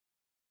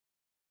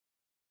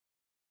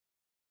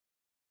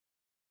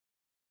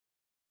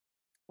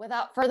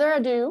Without further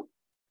ado,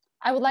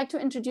 I would like to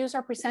introduce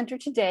our presenter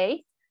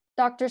today,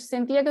 Dr.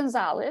 Cynthia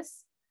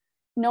Gonzales,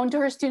 known to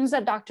her students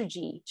as Dr.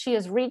 G. She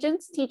is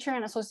Regents, teacher,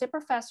 and associate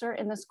professor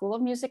in the School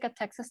of Music at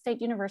Texas State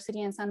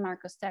University in San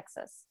Marcos,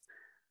 Texas.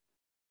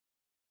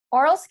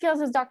 Aural Skills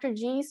is Dr.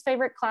 G's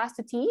favorite class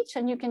to teach,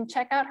 and you can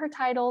check out her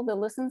title, The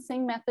Listen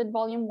Sing Method,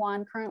 Volume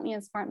 1, currently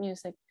in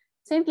SmartMusic.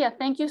 Cynthia,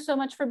 thank you so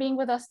much for being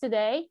with us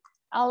today.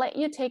 I'll let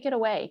you take it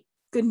away.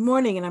 Good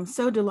morning, and I'm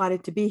so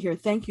delighted to be here.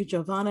 Thank you,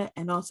 Giovanna,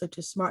 and also to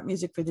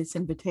SmartMusic for this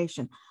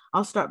invitation.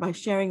 I'll start by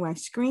sharing my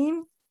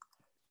screen,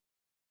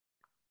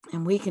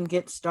 and we can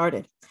get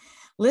started.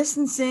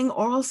 Listen, sing,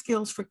 aural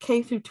skills for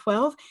K through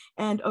 12,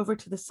 and over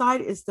to the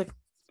side is the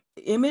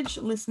image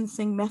listen,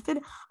 sing method.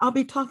 I'll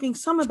be talking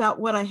some about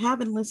what I have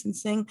in listen,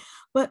 sing,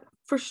 but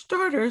for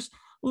starters,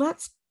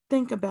 let's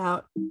think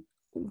about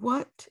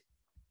what,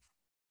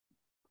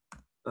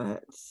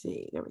 let's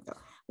see, there we go.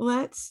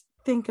 Let's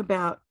think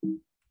about,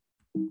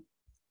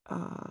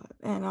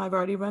 and I've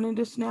already run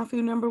into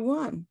snafu number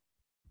one.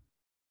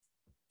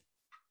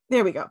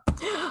 There we go.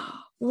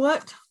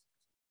 What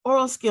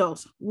aural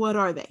skills, what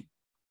are they?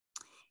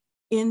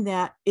 In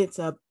that it's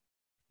a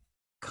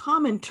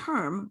common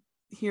term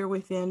here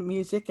within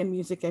music and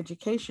music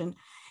education,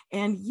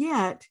 and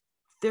yet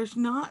there's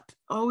not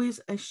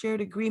always a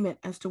shared agreement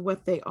as to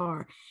what they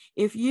are.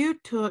 If you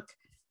took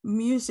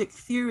music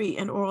theory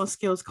and aural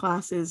skills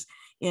classes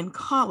in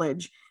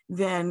college,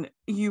 then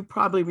you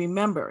probably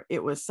remember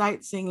it was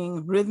sight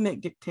singing,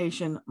 rhythmic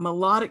dictation,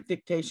 melodic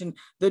dictation,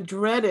 the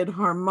dreaded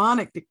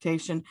harmonic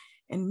dictation,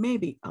 and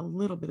maybe a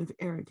little bit of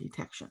error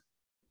detection.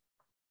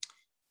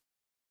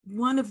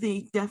 One of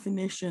the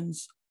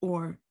definitions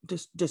or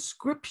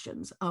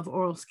descriptions of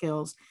aural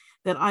skills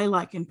that I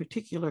like in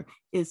particular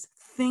is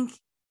think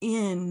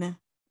in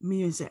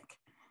music,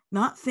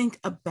 not think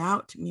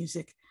about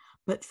music,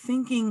 but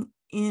thinking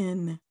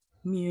in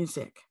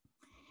music.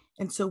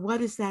 And so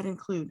what does that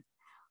include?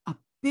 A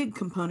big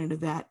component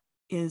of that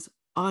is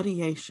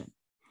audiation.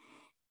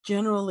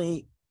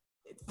 Generally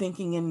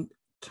thinking in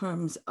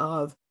terms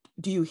of,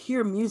 do you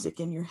hear music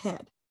in your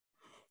head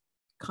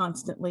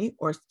constantly,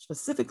 or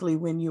specifically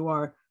when you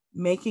are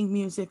making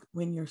music,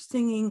 when you're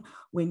singing,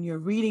 when you're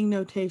reading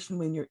notation,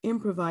 when you're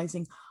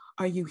improvising,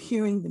 are you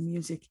hearing the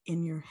music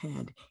in your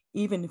head,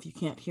 even if you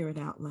can't hear it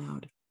out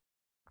loud?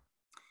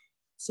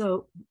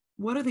 So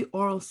what are the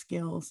aural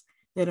skills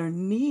that are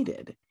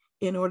needed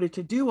in order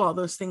to do all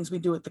those things we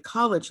do at the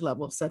college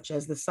level, such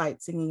as the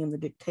sight singing and the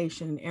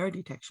dictation and error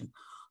detection?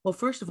 Well,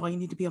 first of all, you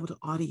need to be able to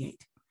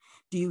audiate.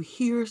 Do you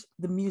hear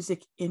the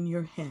music in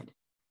your head,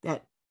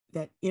 that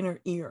inner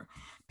ear?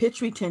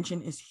 Pitch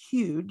retention is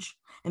huge,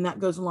 and that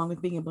goes along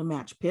with being able to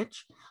match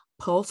pitch.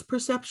 Pulse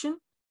perception,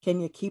 can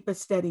you keep a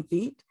steady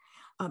beat?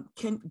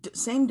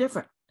 Same,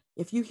 different.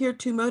 If you hear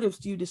two motives,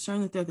 do you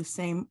discern that they're the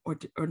same or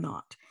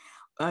not?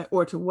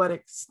 Or to what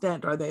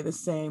extent are they the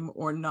same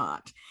or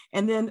not?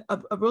 And then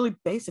a really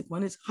basic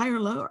one is higher,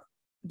 lower.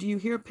 Do you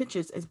hear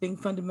pitches as being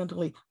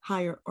fundamentally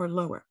higher or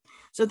lower?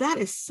 So that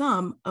is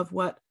some of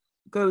what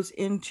goes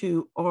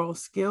into aural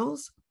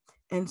skills.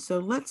 And so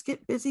let's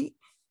get busy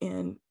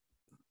in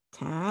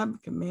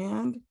tab,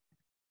 command.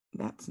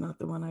 That's not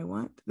the one I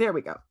want. There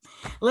we go.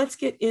 Let's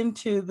get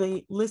into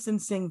the Listen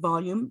Sing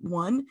Volume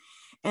 1.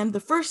 And the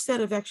first set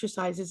of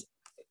exercises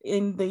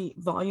in the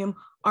volume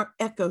are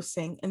echo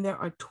sing, and there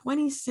are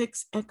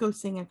 26 echo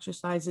sing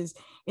exercises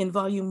in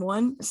volume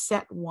 1,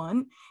 set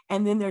 1,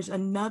 and then there's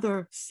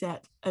another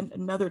set,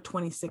 another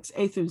 26,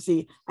 A through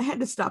Z. I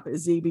had to stop at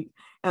Z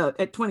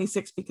at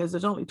 26 because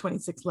there's only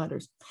 26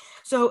 letters.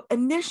 So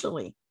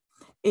initially,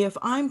 if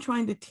I'm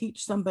trying to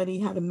teach somebody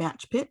how to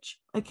match pitch,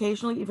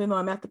 occasionally, even though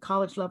I'm at the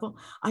college level,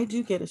 I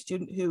do get a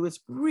student who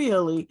is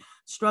really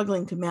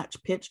struggling to match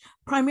pitch,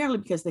 primarily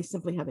because they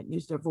simply haven't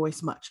used their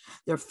voice much.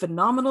 They're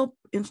phenomenal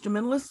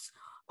instrumentalists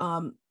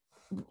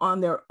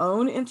on their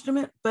own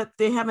instrument, but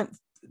they haven't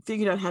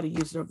figured out how to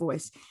use their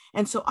voice.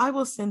 And so I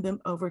will send them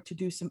over to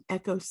do some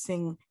echo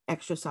sing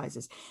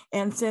exercises.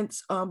 And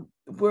since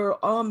we're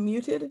all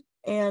muted,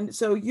 and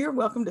so you're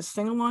welcome to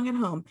sing along at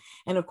home.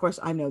 And of course,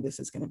 I know this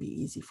is going to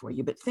be easy for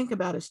you, but think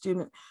about a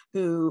student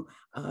who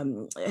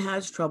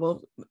has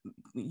trouble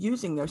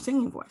using their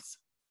singing voice.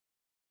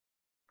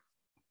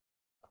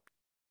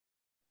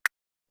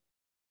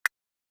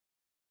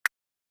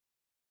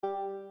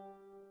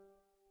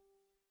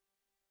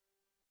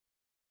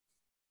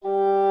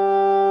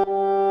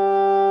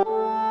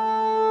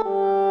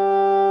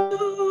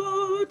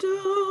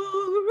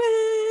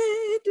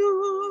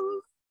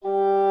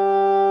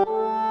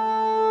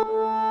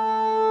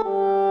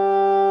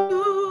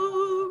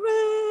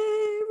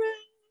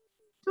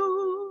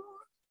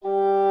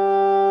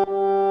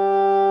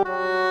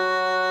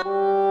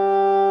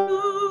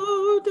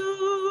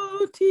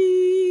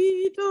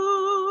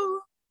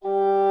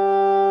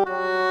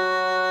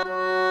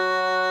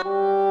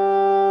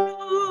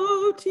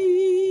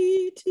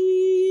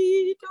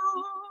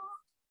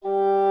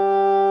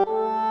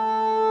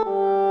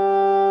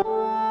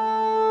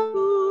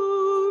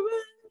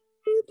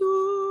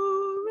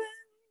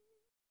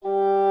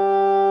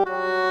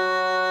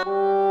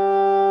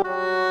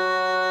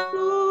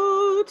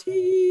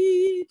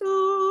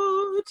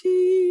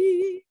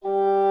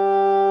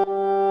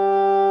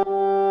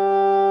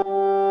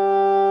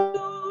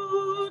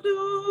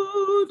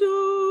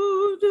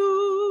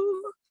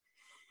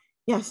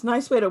 Yes,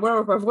 nice way to warm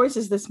up our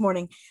voices this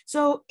morning.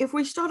 So if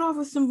we start off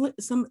with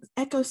some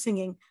echo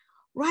singing,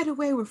 right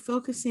away we're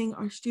focusing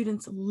our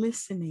students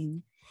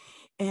listening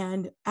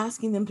and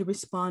asking them to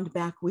respond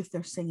back with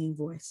their singing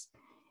voice.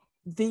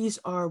 These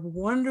are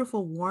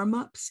wonderful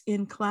warm-ups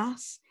in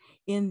class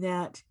in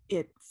that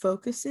it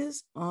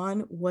focuses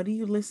on what are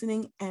you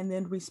listening and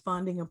then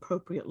responding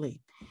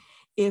appropriately.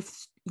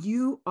 If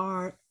you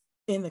are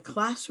in the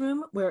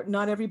classroom where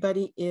not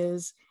everybody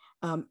is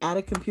at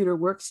a computer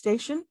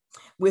workstation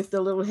with the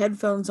little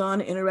headphones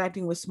on,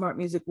 interacting with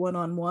SmartMusic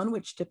one-on-one,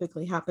 which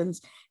typically happens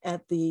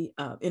at the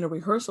in a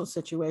rehearsal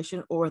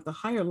situation or at the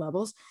higher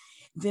levels,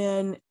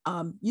 then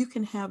you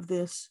can have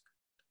this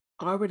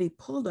already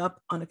pulled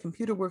up on a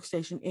computer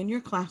workstation in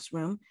your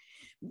classroom.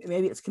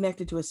 Maybe it's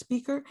connected to a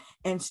speaker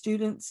and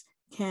students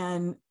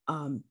can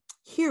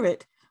hear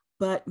it,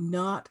 but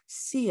not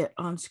see it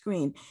on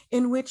screen,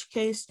 in which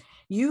case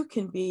you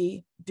can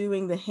be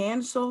doing the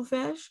hand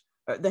solfege,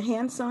 or the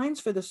hand signs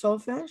for the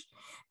solfege.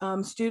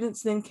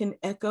 Students then can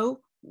echo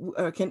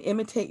or can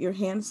imitate your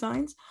hand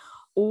signs,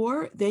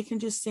 or they can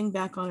just sing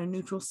back on a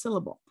neutral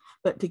syllable.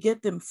 But to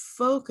get them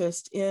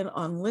focused in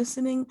on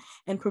listening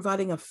and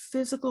providing a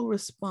physical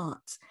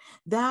response,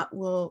 that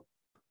will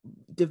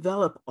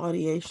develop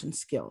audiation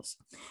skills.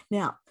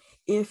 Now,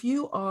 if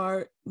you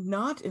are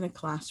not in a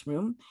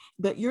classroom,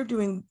 but you're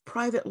doing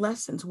private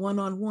lessons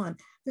one-on-one,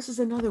 this is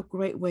another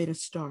great way to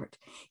start.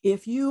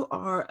 If you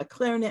are a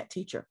clarinet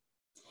teacher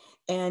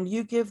and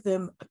you give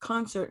them a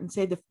concert and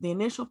say the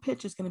initial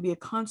pitch is going to be a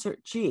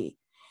concert G,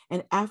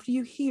 and after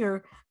you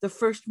hear the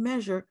first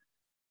measure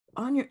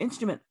on your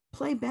instrument,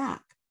 play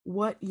back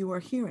what you are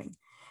hearing.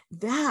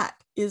 That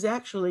is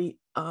actually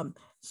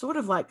sort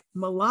of like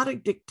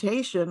melodic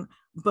dictation,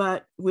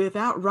 but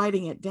without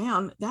writing it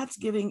down. That's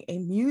giving a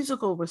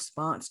musical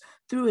response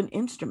through an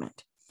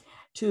instrument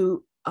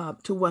to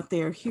what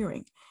they are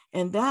hearing.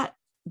 And that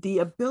the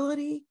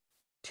ability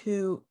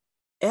to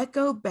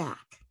echo back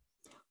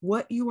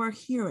what you are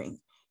hearing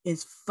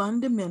is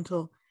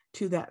fundamental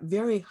to that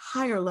very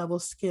higher level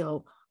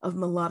skill of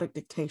melodic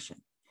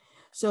dictation.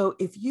 So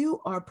if you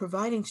are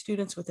providing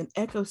students with an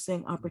echo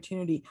sing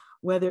opportunity,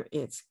 whether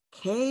it's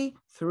K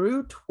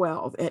through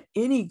 12 at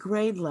any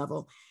grade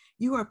level,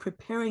 you are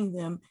preparing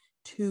them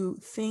to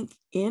think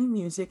in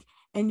music,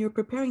 and you're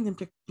preparing them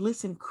to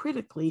listen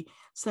critically,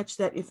 such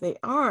that if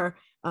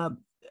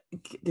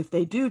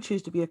they do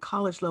choose to be a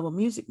college level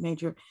music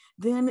major,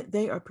 then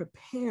they are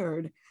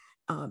prepared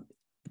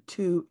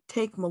to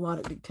take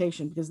melodic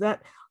dictation, because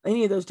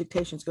any of those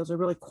dictation skills are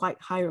really quite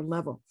higher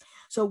level.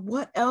 So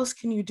what else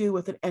can you do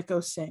with an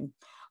echo sing?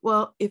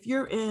 Well, if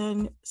you're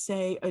in,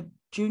 say, a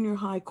junior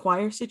high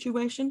choir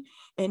situation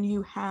and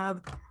you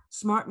have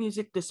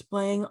SmartMusic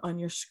displaying on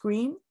your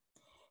screen,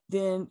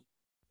 then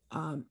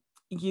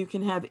you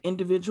can have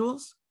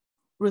individuals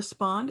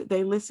respond.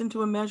 They listen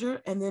to a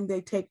measure and then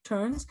they take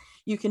turns.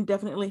 You can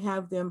definitely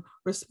have them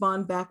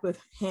respond back with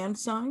hand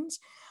signs.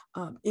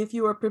 If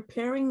you are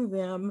preparing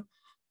them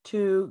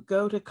to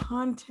go to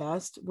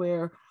contest,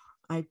 where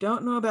I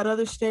don't know about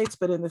other states,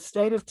 but in the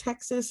state of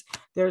Texas,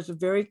 there's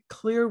very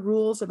clear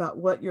rules about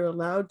what you're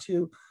allowed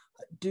to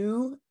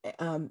do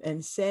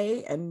and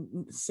say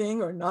and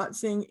sing or not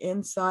sing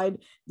inside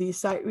the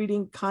sight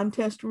reading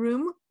contest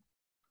room.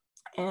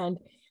 And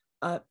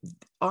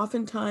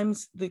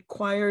oftentimes the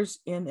choirs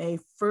in a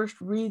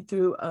first read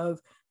through of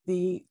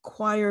the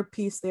choir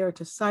piece there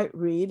to sight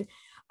read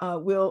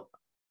will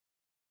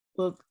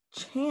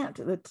chant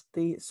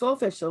the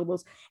solfege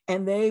syllables,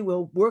 and they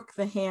will work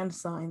the hand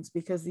signs,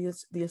 because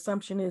the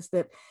assumption is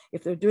that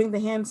if they're doing the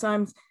hand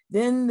signs,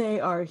 then they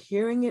are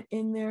hearing it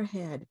in their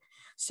head.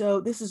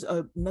 So this is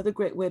another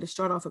great way to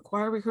start off a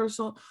choir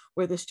rehearsal,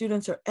 where the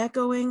students are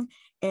echoing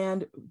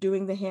and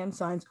doing the hand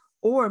signs,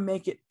 or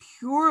make it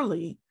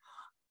purely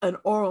an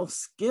aural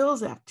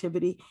skills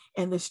activity,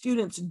 and the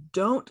students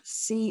don't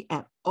see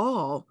at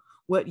all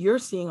what you're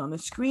seeing on the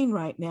screen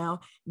right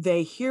now.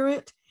 They hear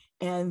it,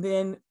 and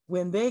then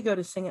when they go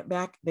to sing it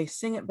back, they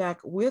sing it back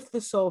with the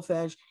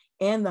solfege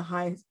and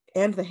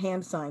the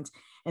hand signs.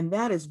 And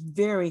that is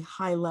very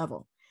high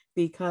level,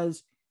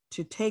 because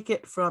to take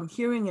it from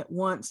hearing it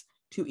once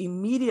to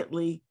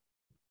immediately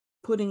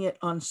putting it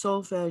on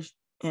solfege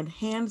and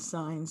hand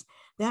signs,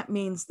 that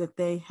means that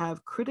they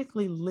have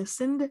critically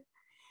listened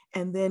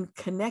and then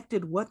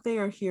connected what they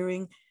are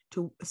hearing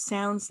to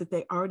sounds that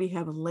they already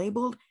have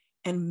labeled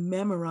and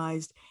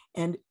memorized,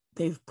 and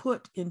they've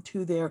put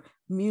into their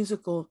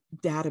musical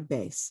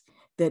database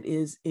that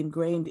is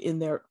ingrained in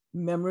their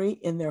memory,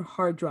 in their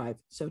hard drive,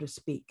 so to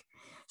speak.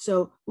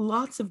 So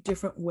lots of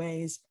different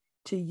ways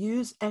to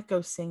use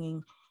echo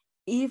singing,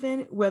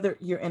 even whether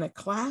you're in a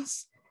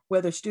class,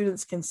 whether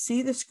students can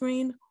see the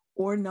screen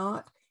or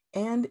not,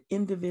 and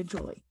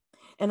individually.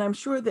 And I'm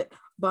sure that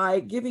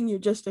by giving you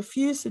just a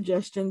few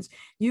suggestions,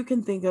 you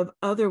can think of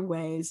other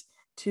ways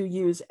to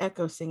use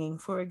echo singing.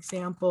 For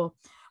example,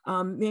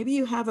 maybe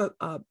you have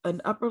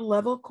an upper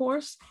level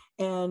course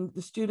and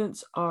the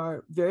students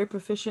are very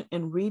proficient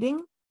in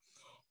reading,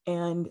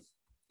 and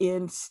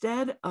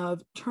instead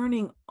of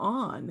turning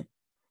on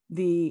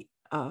the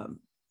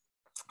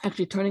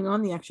actually turning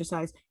on the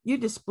exercise, you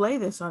display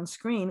this on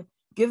screen,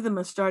 give them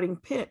a starting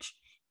pitch,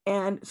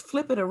 and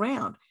flip it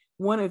around.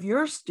 One of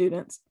your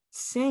students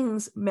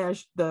sings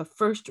the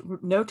first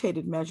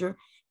notated measure,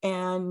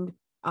 and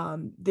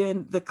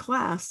then the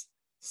class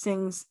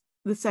sings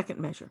the second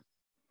measure.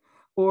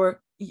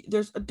 Or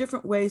there's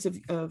different ways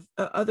of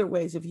other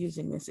ways of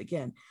using this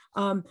again.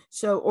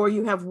 Or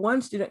you have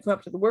one student come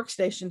up to the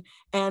workstation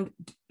and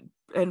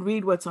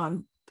read what's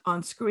on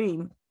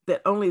screen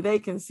that only they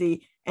can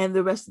see, and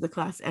the rest of the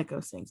class echo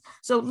sings.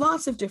 So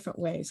lots of different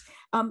ways.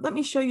 Let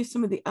me show you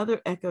some of the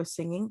other echo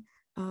singing.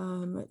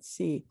 Let's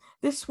see,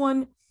 this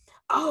one.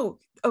 Oh,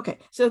 okay.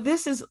 So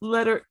this is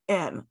letter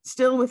N,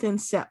 still within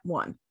set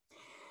 1.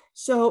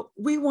 So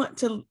we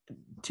want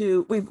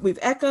we've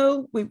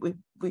echo,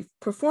 we've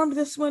performed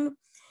this one.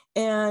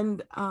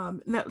 And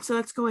so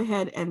let's go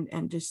ahead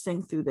and just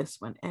sing through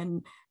this one.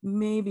 And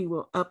maybe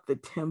we'll up the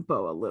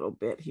tempo a little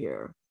bit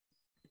here,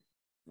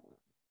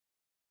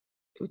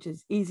 which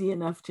is easy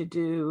enough to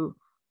do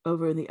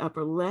over in the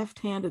upper left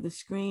hand of the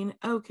screen.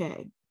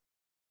 Okay.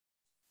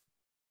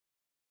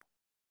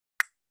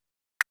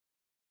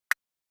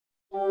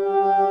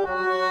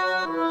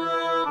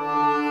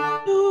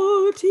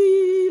 Do,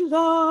 ti,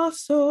 la,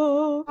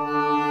 so.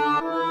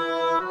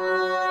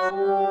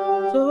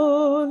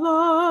 So,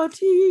 la,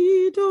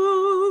 ti,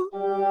 do.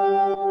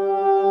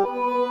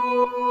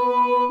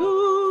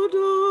 Do,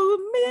 do,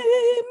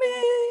 mi,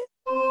 mi.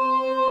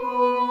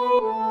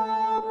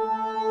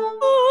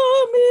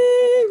 Oh, mi,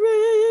 re,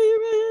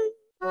 re.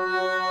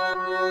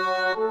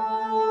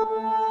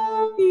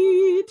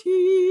 Ti, ti,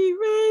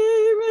 re,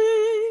 re.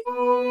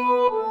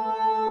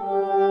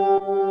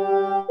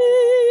 Mi,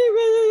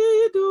 re,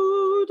 do,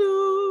 do.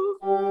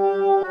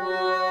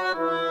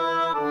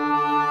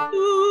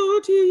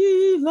 Do,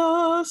 ti,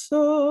 la,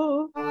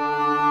 so.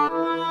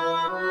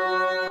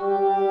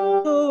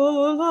 So,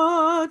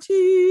 la,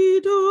 ti,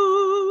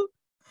 do.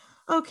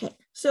 Okay,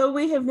 so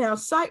we have now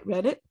sight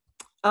read it,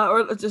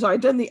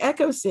 done the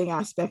echo sing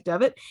aspect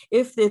of it.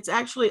 If it's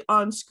actually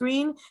on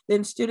screen,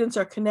 then students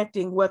are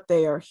connecting what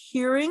they are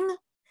hearing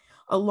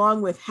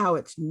along with how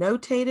it's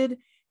notated,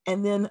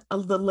 and then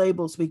the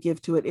labels we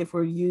give to it if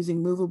we're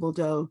using movable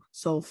do,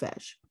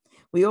 solfege.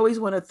 We always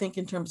want to think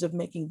in terms of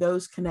making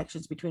those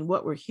connections between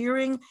what we're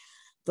hearing,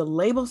 the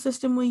label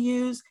system we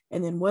use,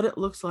 and then what it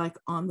looks like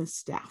on the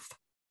staff.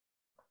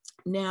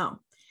 Now,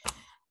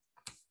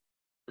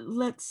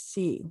 let's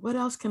see, what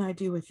else can I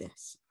do with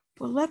this?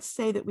 Well, let's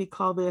say that we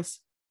call this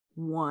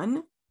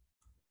 1,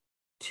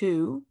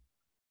 2,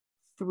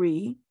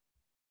 3,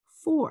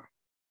 4.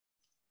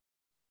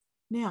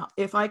 Now,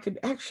 if I could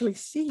actually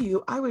see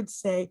you, I would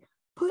say,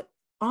 put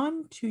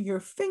onto your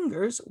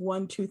fingers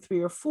 1, 2,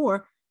 3, or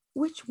 4.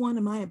 Which one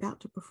am I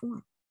about to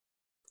perform?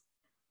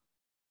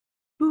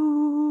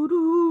 Do,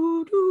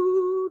 do,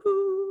 do,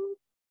 do.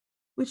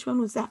 Which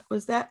one was that?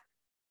 Was that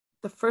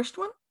the first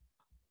one?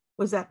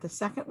 Was that the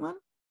second one?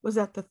 Was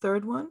that the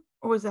third one?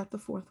 Or was that the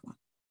fourth one?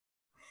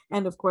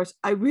 And of course,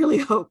 I really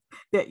hope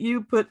that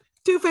you put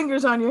 2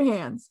 fingers on your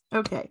hands.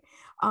 Okay.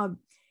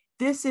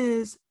 This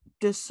is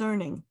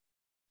discerning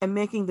and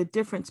making the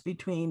difference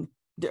between,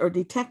 or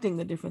detecting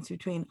the difference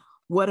between,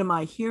 what am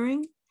I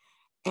hearing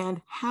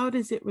and how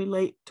does it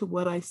relate to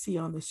what I see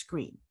on the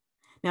screen.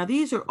 Now,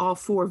 these are all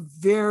 4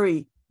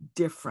 very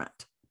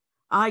different.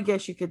 I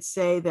guess you could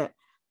say that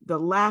the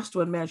last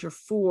one, measure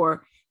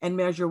 4, and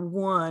measure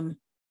 1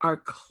 are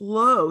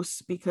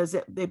close because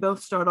they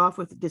both start off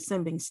with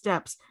descending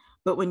steps.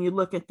 But when you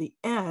look at the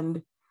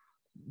end,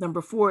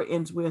 number 4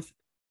 ends with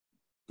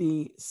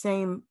the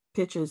same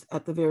pitches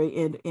at the very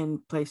end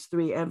in place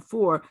 3 and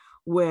 4,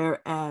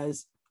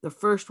 whereas the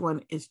first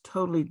one is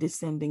totally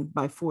descending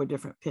by 4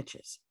 different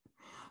pitches.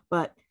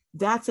 But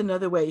that's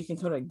another way you can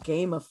kind of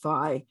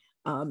gamify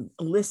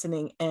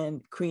listening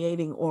and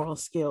creating oral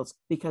skills,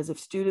 because if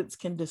students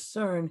can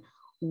discern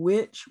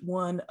which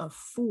one of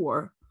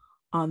 4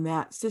 on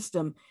that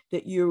system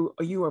that you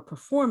are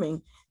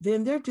performing,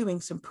 then they're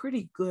doing some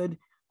pretty good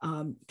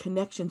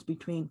connections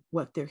between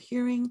what they're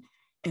hearing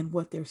and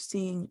what they're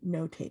seeing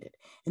notated.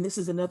 And this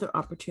is another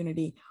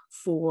opportunity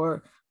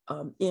for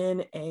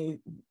in a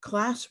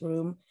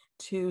classroom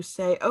to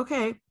say,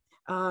 okay,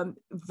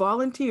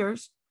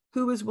 volunteers,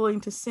 who is willing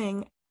to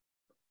sing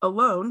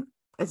alone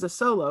as a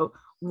solo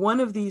one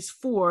of these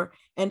 4,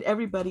 and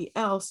everybody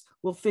else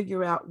will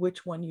figure out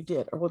which one you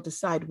did, or will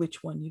decide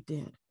which one you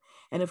did.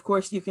 And of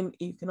course, you can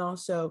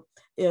also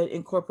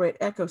incorporate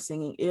echo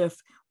singing. If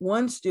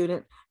one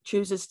student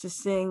chooses to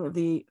sing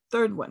the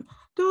third one,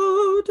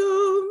 do,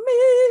 do,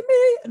 mi,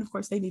 mi, and of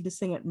course they need to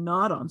sing it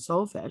not on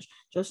solfege,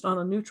 just on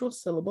a neutral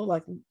syllable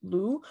like lu,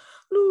 lu,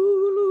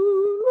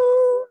 lu,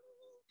 lu.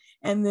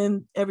 And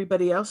then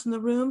everybody else in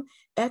the room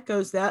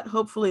echoes that,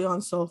 hopefully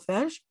on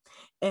solfege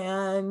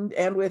and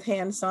with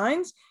hand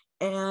signs.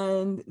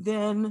 And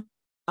then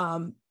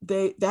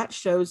that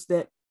shows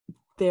that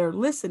they're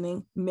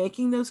listening,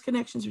 making those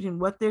connections between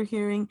what they're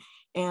hearing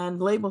and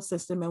label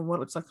system and what it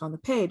looks like on the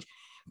page.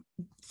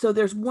 So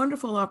there's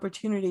wonderful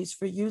opportunities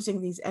for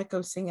using these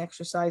echo sing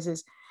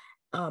exercises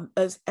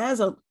as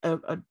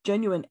a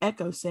genuine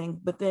echo sing,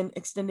 but then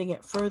extending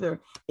it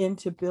further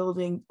into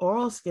building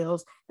oral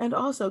skills, and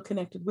also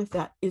connected with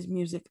that is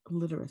music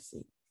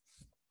literacy.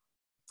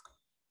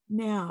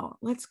 Now,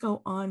 let's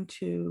go on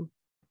to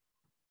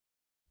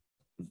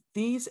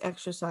these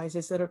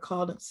exercises that are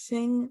called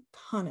Sing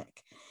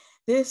Tonic.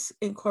 This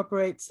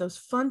incorporates those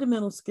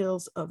fundamental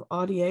skills of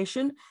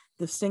audiation,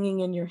 the singing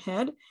in your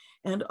head,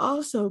 and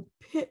also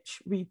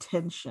pitch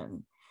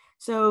retention.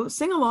 So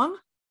sing along.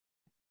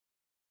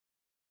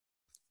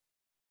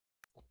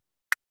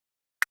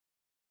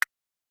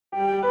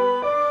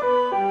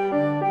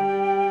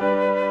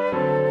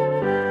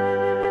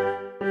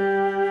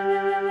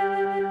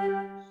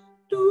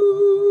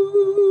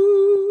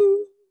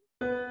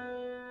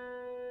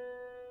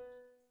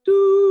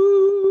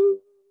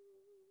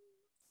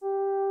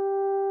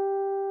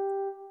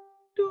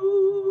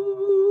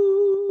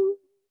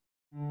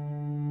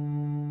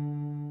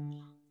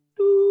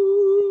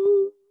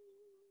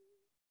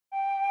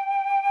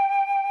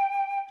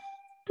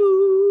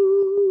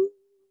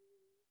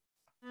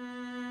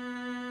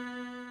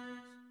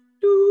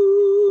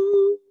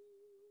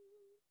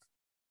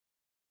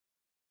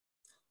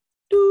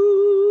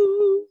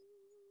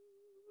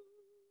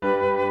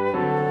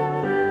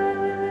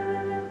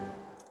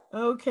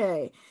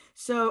 Okay,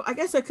 so I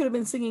guess I could have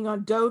been singing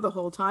on do the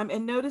whole time,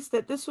 and notice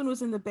that this one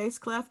was in the bass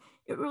clef.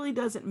 It really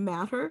doesn't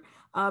matter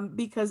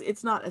because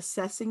it's not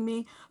assessing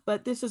me,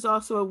 but this is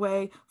also a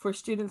way for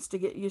students to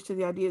get used to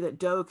the idea that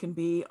do can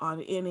be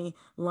on any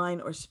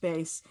line or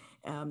space.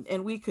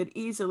 And we could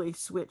easily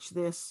switch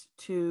this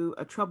to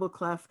a treble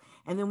clef.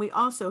 And then we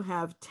also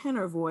have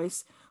tenor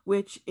voice,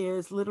 which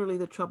is literally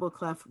the treble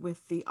clef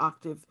with the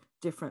octave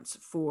difference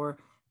for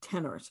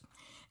tenors.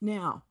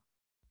 Now,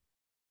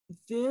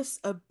 this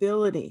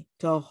ability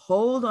to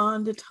hold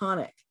on to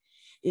tonic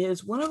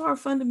is one of our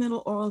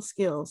fundamental oral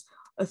skills,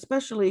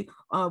 especially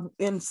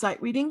in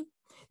sight reading.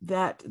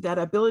 That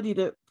ability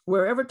to,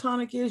 wherever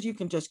tonic is, you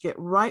can just get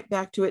right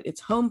back to it.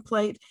 It's home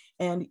plate,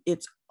 and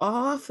it's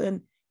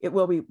often,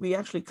 we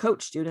actually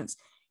coach students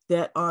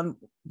that on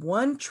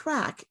one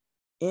track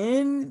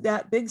in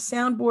that big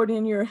soundboard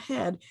in your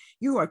head,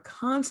 you are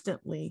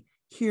constantly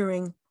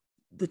hearing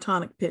the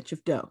tonic pitch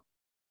of do,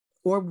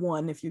 or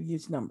one if you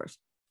use numbers.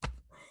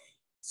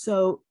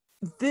 So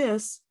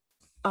this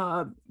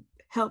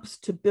helps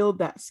to build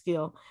that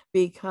skill,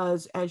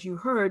 because as you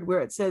heard,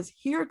 where it says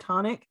here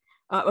tonic,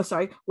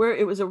 where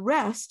it was a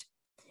rest,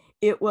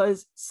 it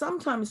was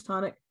sometimes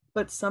tonic,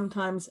 but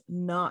sometimes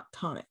not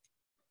tonic,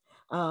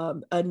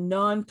 a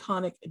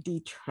non-tonic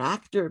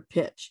detractor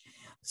pitch.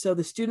 So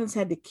the students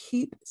had to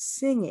keep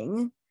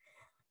singing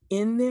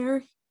in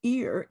their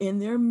ear, in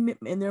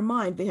their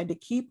mind. They had to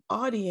keep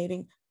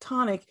audiating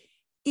tonic,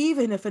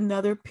 even if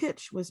another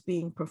pitch was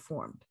being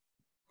performed.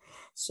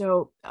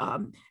 So I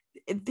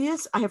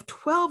have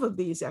 12 of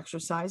these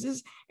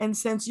exercises. And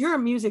since you're a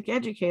music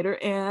educator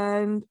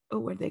and, oh,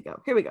 where'd they go?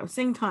 Here we go,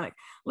 sing tonic.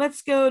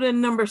 Let's go to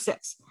number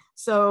 6.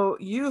 So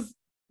you've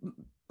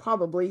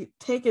probably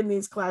taken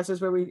these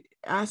classes where we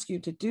ask you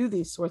to do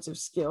these sorts of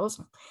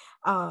skills.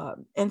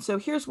 And so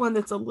here's one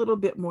that's a little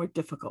bit more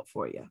difficult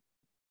for you.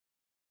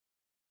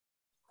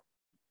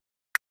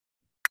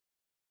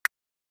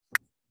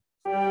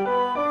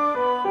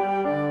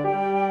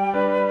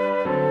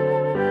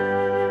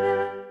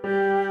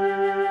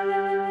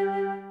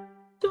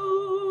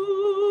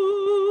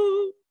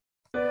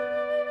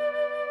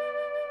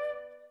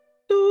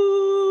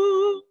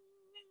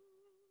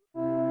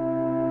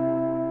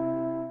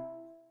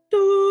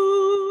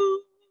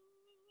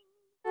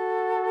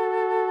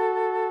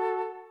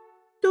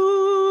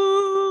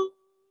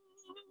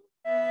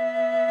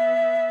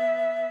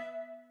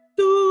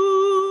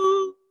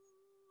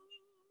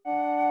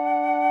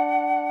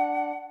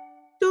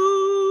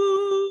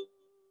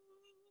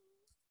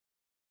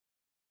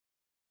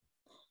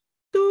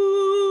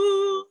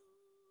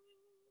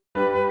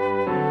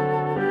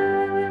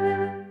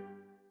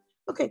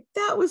 Okay,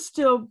 that was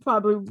still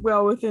probably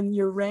well within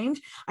your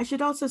range. I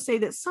should also say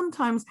that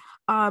sometimes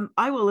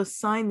I will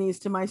assign these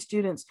to my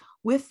students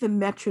with the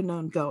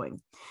metronome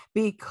going,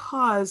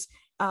 because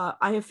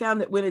I have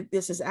found that when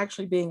this is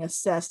actually being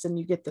assessed and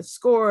you get the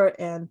score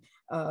and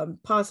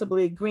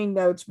possibly green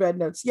notes, red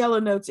notes, yellow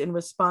notes in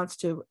response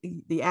to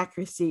the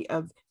accuracy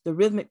of the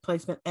rhythmic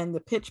placement and the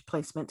pitch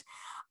placement,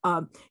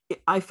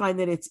 I find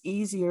that it's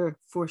easier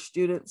for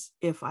students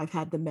if I've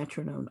had the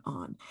metronome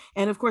on.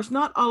 And of course,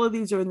 not all of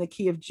these are in the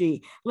key of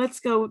G. Let's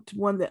go to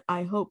one that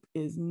I hope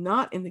is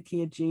not in the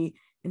key of G.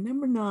 And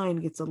number 9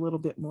 gets a little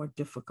bit more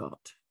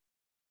difficult.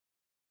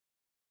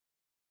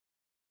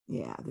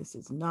 Yeah, this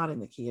is not in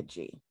the key of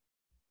G.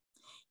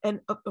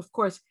 And of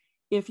course,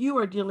 if you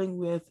are dealing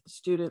with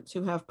students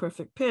who have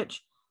perfect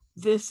pitch,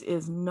 this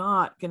is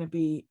not going to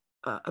be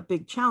a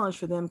big challenge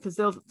for them, because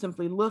they'll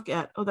simply look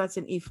at, oh, that's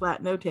an E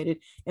flat notated,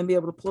 and be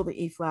able to pull the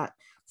E flat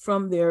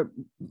from their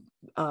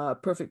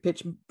perfect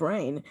pitch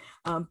brain.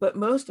 But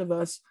most of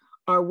us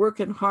are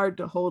working hard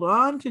to hold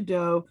on to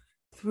do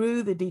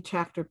through the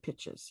detractor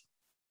pitches.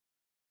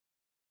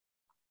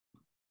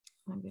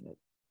 I'm going to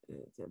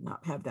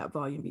not have that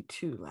volume be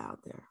too loud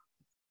there.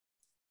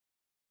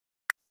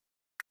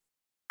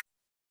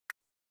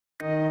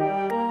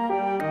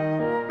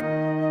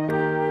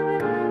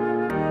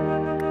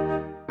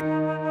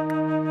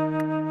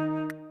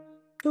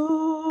 Do,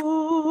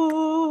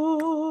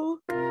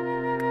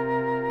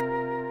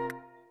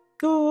 do,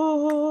 do,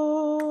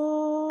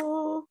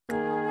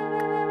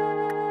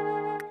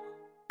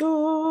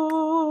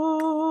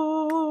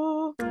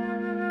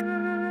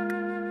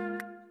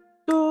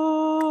 do,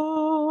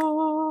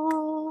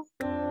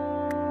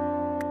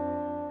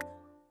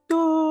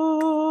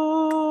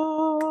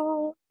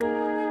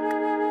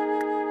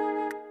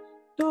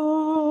 do, do,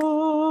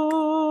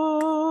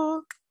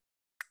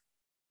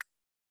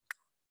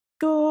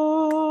 do.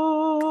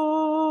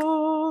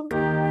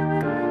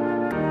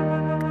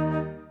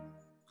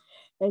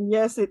 And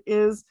yes, it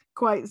is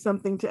quite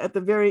something to, at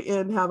the very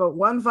end, have a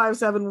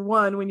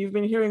 1571 when you've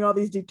been hearing all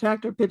these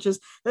detractor pitches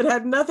that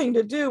had nothing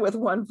to do with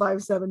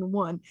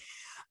 1571.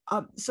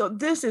 So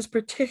this is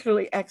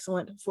particularly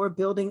excellent for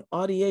building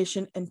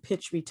audiation and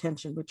pitch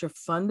retention, which are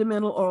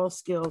fundamental oral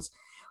skills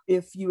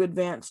if you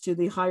advance to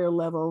the higher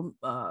level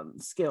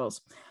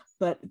skills.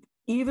 But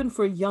even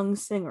for young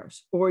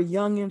singers or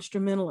young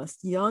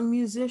instrumentalists, young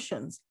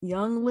musicians,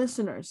 young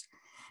listeners,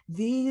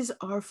 these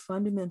are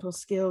fundamental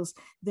skills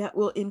that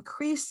will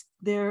increase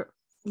their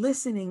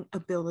listening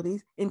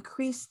abilities,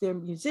 increase their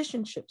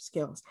musicianship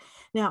skills.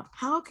 Now,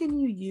 how can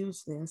you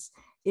use this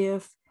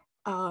if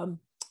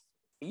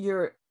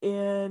you're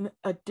in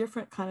a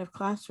different kind of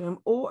classroom,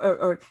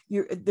 or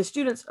you're the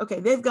students,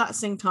 okay, they've got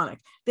sing tonic,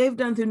 they've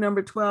done through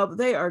number 12,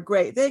 they are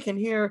great, they can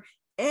hear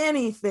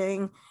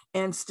anything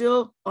and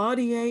still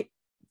audiate.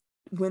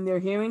 When they're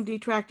hearing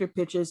detractor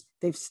pitches,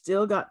 they've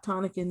still got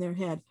tonic in their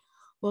head.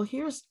 Well,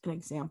 here's an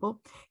example.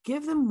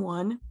 Give them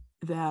one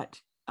that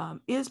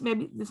is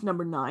maybe this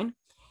number 9,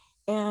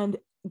 and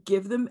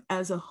give them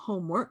as a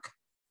homework,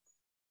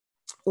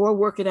 or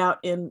work it out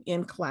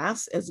in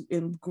class as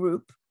in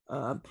group.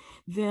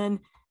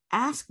 Then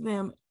ask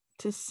them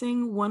to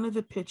sing one of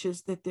the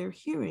pitches that they're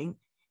hearing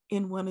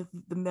in one of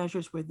the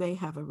measures where they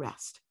have a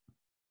rest.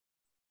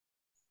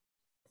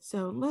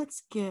 So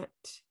let's see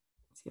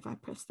if I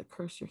press the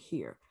cursor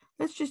here.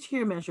 Let's just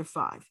hear measure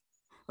 5.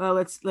 Well,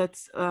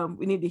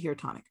 we need to hear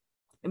tonic,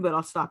 but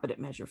I'll stop it at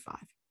measure 5.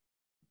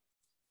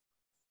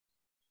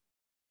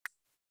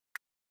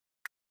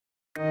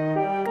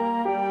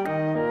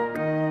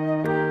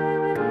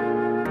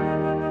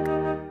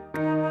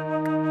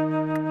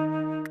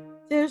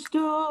 There's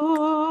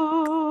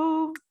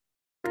do.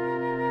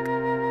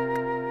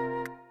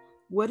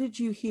 What did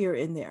you hear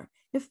in there?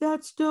 If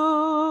that's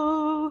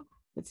do,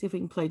 let's see if we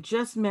can play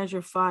just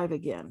measure 5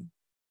 again.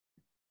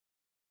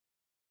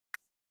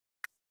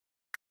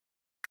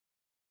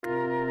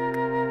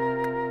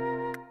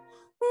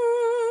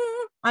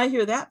 I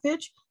hear that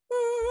pitch.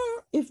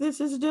 If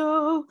this is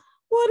do,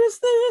 what is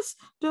this?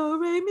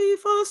 Do, re, mi,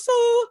 fa, so.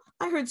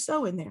 I heard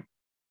so in there.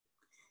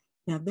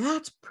 Now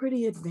that's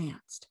pretty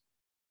advanced.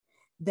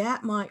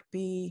 That might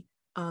be,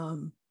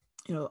 a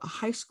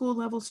high school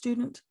level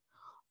student,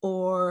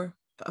 or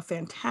a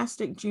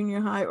fantastic junior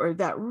high, or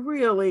that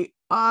really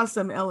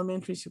awesome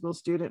elementary school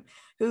student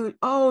who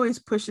always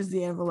pushes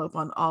the envelope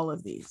on all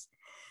of these,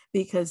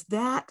 because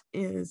that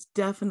is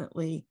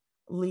definitely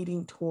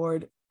leading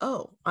toward,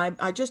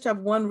 I just have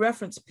one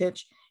reference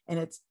pitch,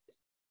 and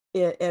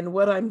and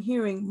what I'm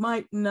hearing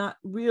might not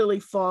really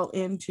fall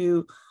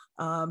into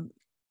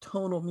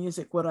tonal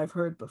music, what I've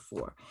heard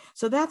before.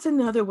 So that's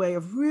another way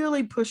of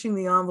really pushing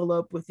the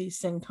envelope with these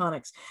sing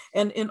tonics.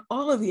 And in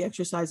all of the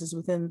exercises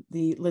within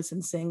the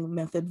Listen Sing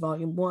Method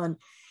Volume 1,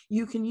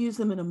 you can use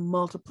them in a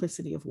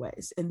multiplicity of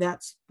ways. And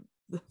that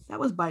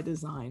was by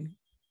design.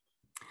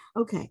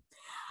 Okay,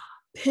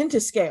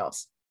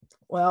 pentascales.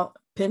 Well,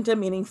 penta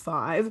meaning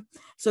 5.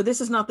 So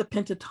this is not the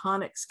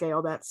pentatonic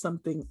scale, that's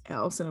something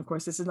else. And of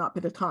course, this is not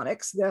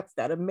pentatonics. That's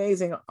that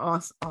amazing,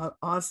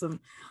 awesome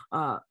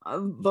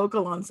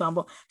vocal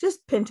ensemble,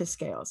 just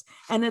pentascales.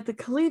 And at the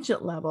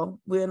collegiate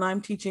level, when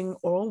I'm teaching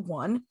Aural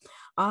 1,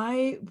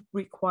 I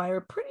require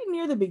pretty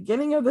near the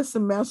beginning of the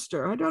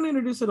semester, I don't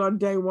introduce it on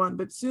day 1,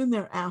 but soon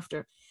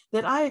thereafter,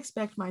 that I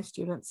expect my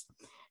students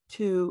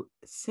to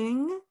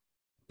sing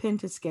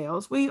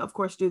pentascales. We, of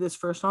course, do this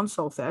first on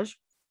solfege.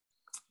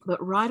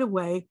 But right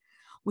away,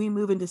 we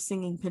move into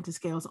singing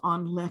pentascales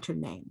on letter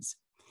names.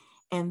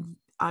 And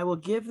I will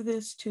give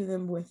this to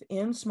them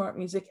within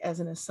SmartMusic as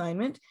an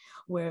assignment,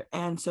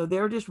 and so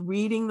they're just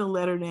reading the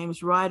letter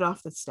names right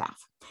off the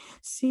staff.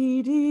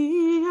 C,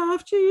 D,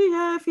 F, G,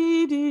 F,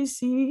 E, D,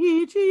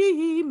 C,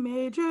 G, E,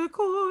 major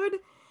chord.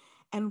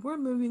 And we're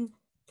moving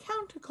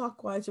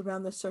counterclockwise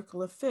around the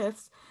circle of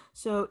fifths.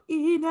 So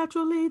E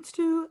natural leads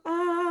to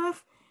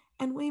F.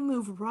 And we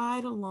move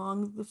right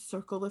along the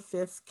circle of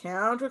fifths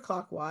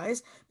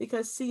counterclockwise,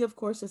 because C, of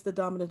course, is the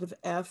dominant of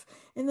F,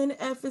 and then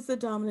F is the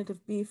dominant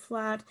of B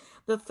flat.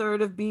 The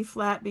third of B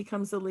flat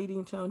becomes the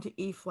leading tone to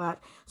E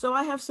flat. So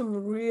I have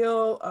some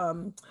real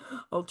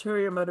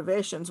ulterior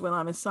motivations when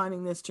I'm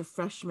assigning this to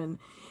freshmen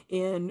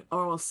in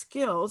oral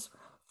skills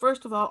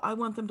first of all, I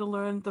want them to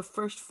learn the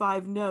first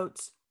 5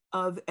 notes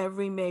of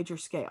every major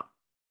scale.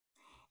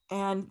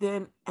 And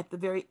then at the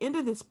very end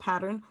of this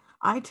pattern,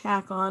 I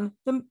tack on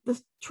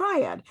the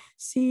triad,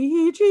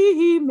 C,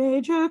 G,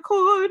 major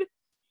chord.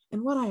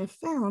 And what I have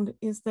found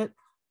is that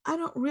I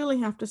don't really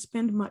have to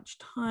spend much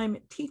time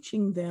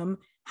teaching them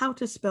how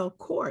to spell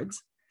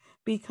chords,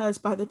 because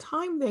by the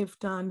time they've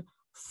done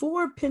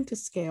 4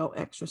 pentascale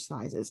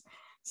exercises,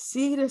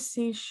 C to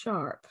C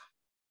sharp,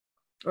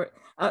 or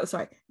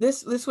sorry,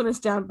 this one is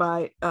down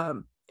by,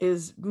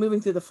 is moving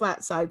through the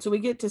flat side. So we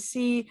get to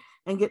C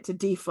and get to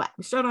D flat.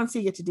 We start on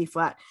C, get to D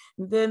flat.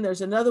 And then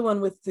there's another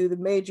one with through the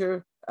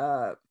major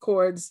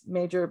chords,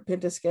 major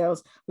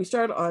pentascales. We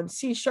start on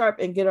C sharp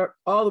and get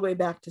all the way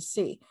back to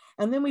C.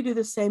 And then we do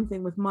the same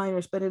thing with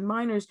minors, but in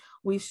minors,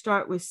 we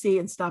start with C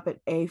and stop at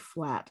A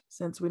flat,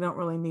 since we don't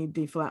really need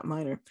D flat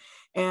minor.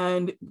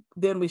 And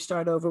then we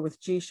start over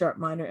with G sharp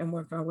minor and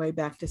work our way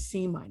back to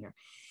C minor.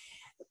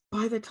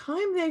 By the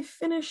time they've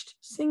finished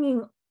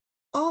singing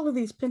all of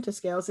these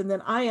pentascales, and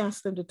then I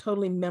ask them to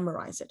totally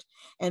memorize it.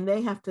 And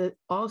they have to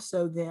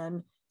also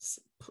then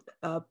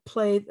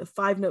play the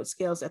 5-note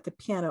scales at the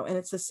piano. And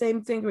it's the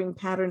same fingering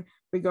pattern,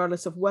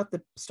 regardless of what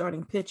the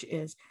starting pitch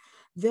is.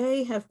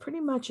 They have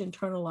pretty much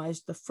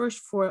internalized the first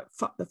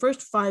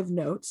 5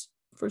 notes,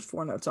 first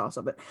 4 notes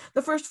also, but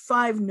the first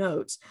 5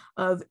 notes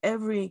of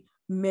every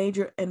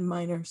major and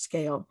minor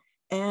scale.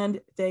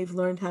 And they've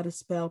learned how to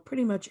spell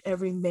pretty much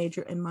every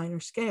major and minor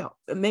scale,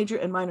 major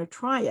and minor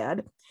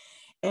triad.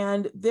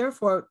 And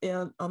therefore,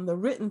 on the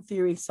written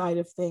theory side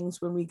of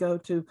things, when we go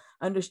to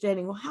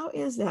understanding, well, how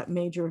is that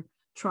major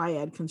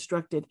triad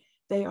constructed?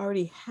 They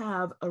already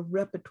have a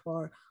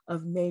repertoire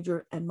of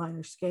major and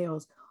minor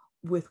scales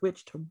with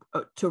which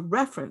to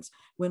reference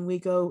when we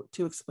go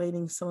to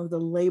explaining some of the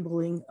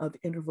labeling of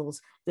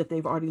intervals that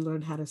they've already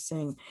learned how to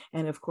sing.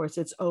 And of course,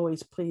 it's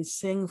always please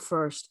sing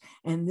first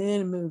and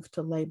then move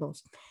to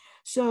labels.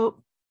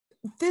 So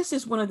this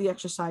is one of the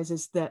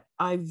exercises that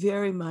I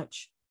very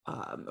much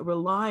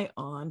rely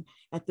on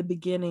at the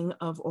beginning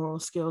of aural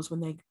skills when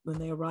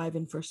they arrive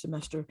in first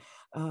semester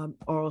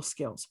aural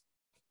skills.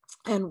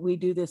 And we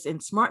do this in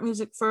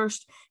SmartMusic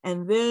first,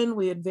 and then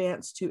we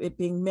advance to it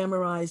being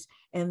memorized,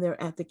 and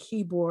they're at the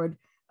keyboard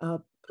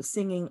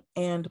singing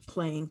and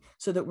playing,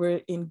 so that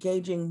we're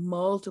engaging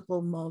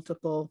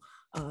multiple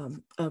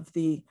of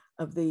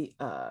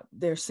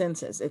their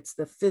senses. It's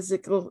the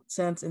physical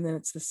sense, and then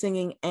it's the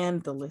singing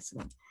and the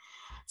listening.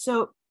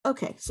 So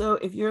okay, so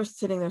if you're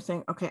sitting there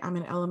saying, okay, I'm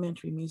an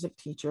elementary music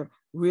teacher,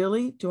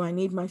 really? Do I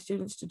need my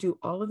students to do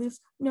all of this?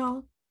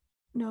 No.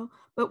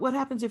 But what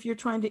happens if you're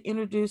trying to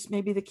introduce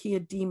maybe the key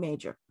of D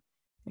major?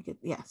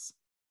 Yes.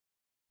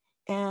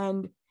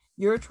 And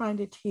you're trying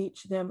to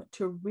teach them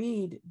to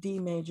read D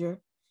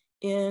major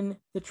in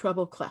the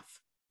treble clef.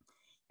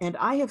 And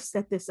I have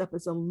set this up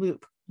as a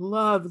loop,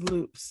 love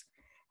loops.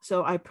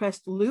 So I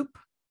pressed loop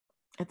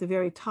at the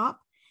very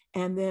top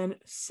and then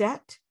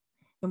set.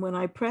 And when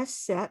I press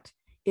set,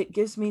 it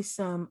gives me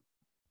some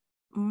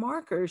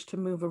markers to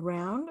move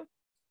around,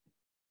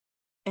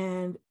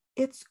 and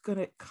it's going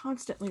to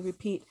constantly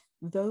repeat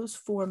those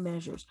 4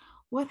 measures.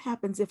 What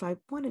happens if I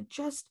wanted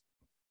just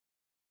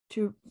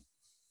to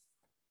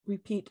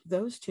repeat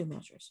those 2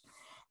 measures?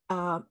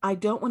 I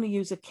don't want to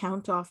use a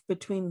count off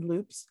between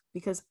loops,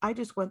 because I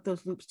just want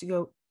those loops to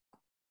go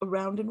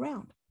around and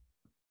round.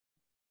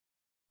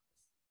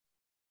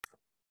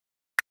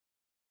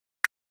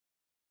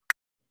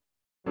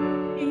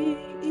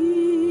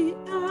 E,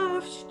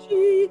 F,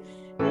 G,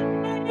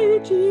 A,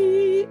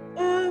 G,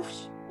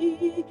 F,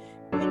 E,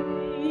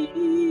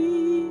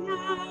 E,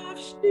 F,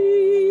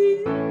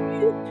 G,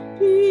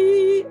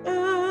 G,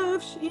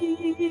 F,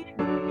 G.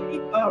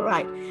 All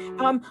right.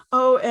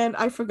 Oh, and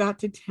I forgot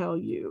to tell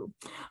you,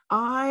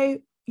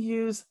 I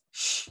use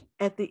sh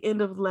at the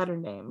end of letter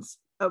names.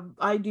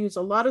 I use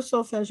a lot of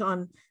solfege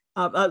on,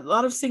 a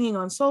lot of singing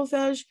on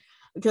solfege,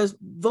 because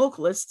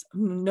vocalists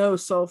know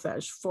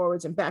solfege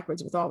forwards and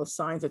backwards with all the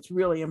signs. It's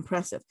really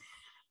impressive.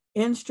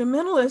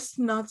 Instrumentalists,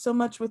 not so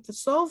much with the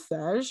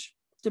solfege,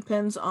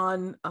 depends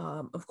on,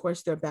 of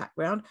course, their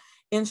background.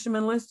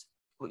 Instrumentalists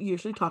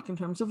usually talk in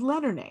terms of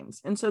letter names.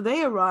 And so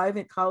they arrive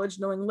at college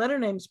knowing letter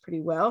names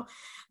pretty well,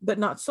 but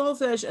not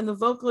solfege. And the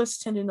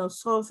vocalists tend to know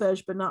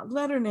solfege, but not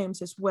letter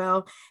names as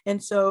well.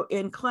 And so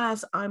in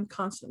class, I'm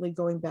constantly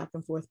going back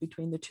and forth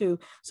between the two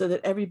so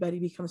that everybody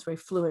becomes very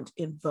fluent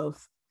in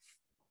both.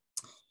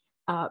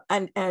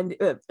 And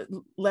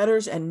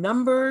letters and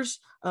numbers,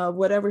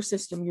 whatever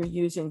system you're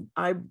using,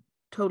 I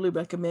totally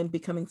recommend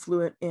becoming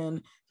fluent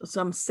in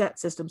some set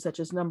systems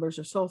such as numbers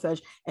or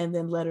solfege, and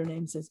then letter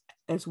names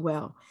as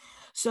well.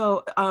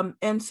 So,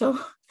 and so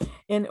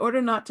in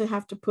order not to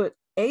have to put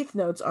 8th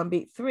notes on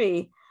beat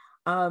 3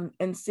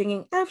 and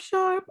singing F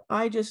sharp,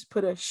 I just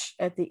put a sh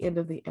at the end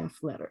of the F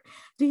letter.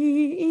 D,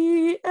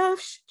 E,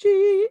 F,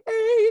 G,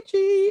 A,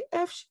 G,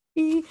 F,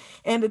 E.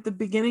 And at the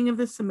beginning of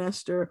the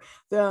semester,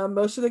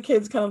 most of the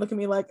kids kind of look at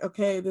me like,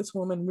 okay, this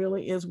woman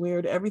really is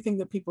weird. Everything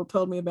that people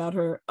told me about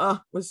her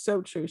was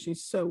so true.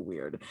 She's so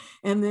weird.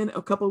 And then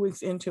a couple of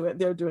weeks into it,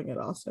 they're doing it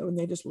also, and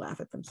they just laugh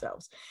at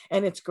themselves.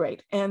 And it's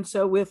great. And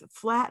so with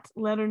flat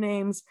letter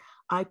names,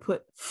 I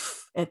put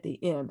at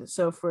the end.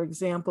 So for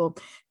example,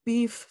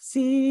 beef,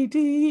 C,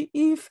 D,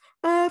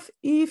 F,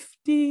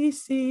 D,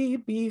 C,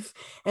 beef.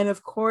 And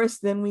of course,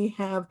 then we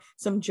have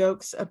some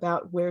jokes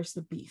about where's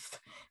the beef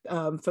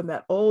from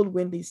that old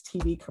Wendy's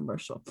TV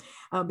commercial,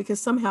 because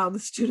somehow the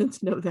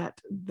students know that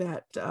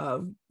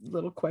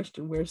little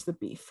question, where's the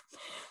beef?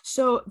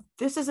 So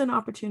this is an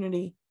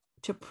opportunity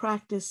to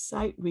practice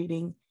sight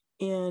reading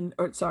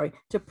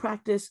to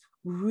practice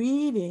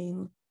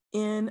reading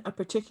in a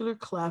particular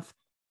clef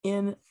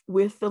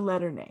with the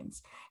letter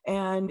names.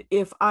 And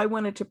if I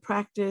wanted to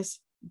practice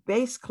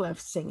bass clef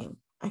singing,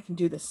 I can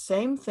do the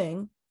same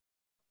thing.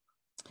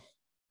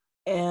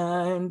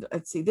 And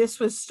let's see,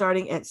 this was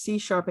starting at C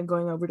sharp and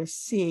going over to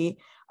C.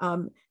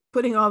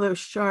 Putting all those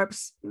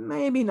sharps,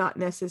 maybe not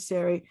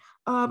necessary,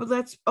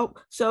 but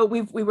so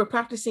we were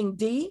practicing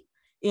D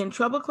in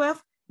treble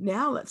clef.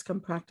 Now let's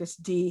come practice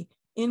D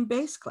in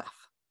bass clef.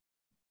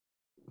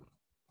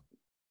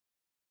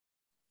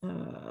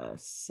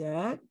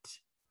 Set.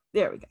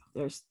 There we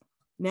go.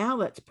 Now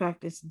let's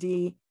practice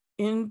D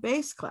in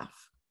bass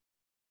clef.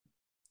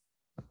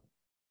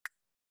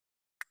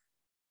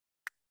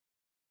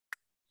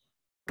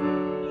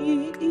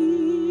 E,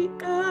 E,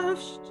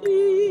 F,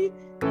 G,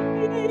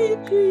 E,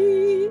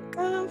 G,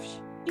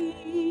 F,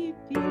 E,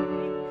 D.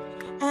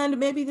 And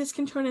maybe this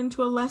can turn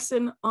into a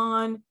lesson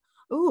on,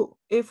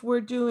 if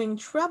we're doing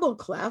treble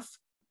clef,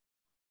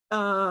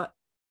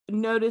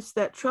 notice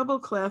that treble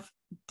clef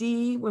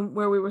D,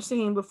 where we were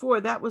singing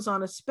before, that was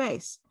on a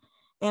space.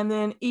 And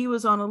then E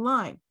was on a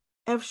line.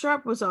 F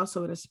sharp was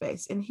also in a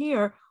space. And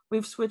here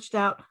we've switched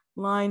out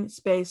line,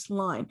 space,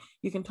 line.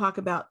 You can talk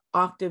about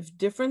octave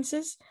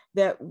differences,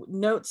 that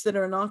notes that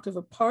are an octave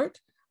apart,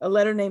 a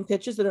letter name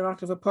pitches that are an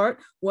octave apart.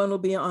 One will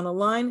be on a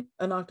line,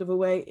 an octave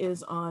away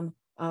is on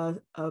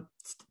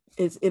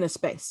is in a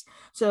space.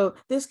 So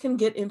this can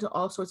get into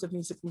all sorts of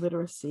music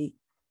literacy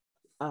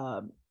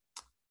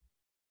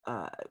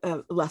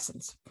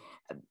lessons.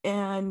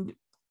 And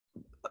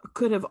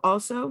could have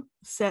also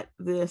set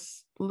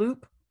this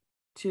loop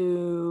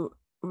to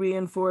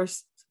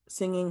reinforce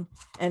singing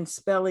and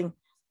spelling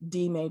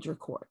D major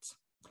chords.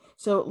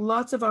 So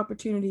lots of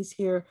opportunities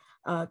here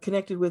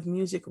connected with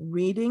music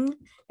reading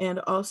and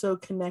also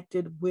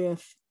connected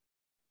with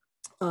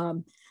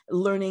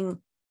learning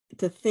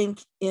to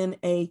think in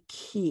a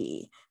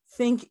key.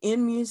 Think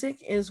in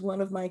music is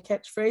one of my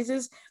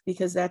catchphrases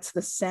because that's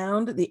the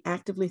sound, the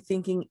actively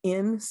thinking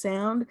in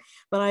sound.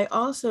 But I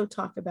also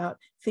talk about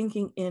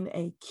thinking in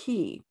a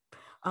key.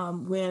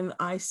 When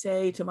I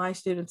say to my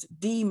students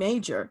D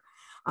major,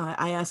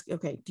 I ask,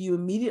 okay, do you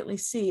immediately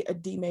see a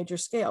D major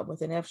scale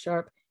with an F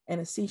sharp and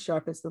a C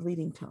sharp as the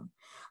leading tone?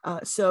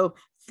 So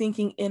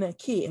thinking in a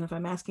key. And if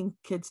I'm asking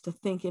kids to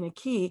think in a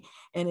key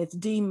and it's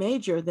D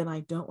major, then I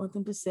don't want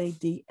them to say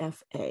D,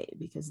 F, A,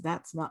 because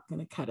that's not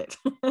going to cut it.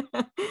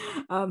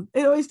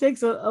 It always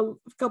takes a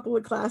couple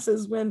of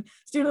classes when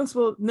students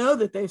will know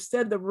that they've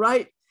said the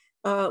right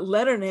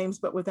letter names,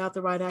 but without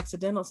the right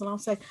accidentals. And I'll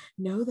say,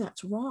 no,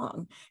 that's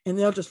wrong. And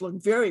they'll just look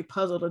very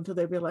puzzled until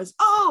they realize,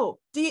 oh,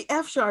 D,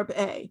 F sharp,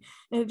 A.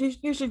 And it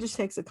usually just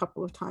takes a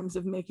couple of times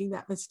of making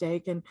that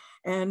mistake.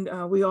 And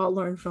we all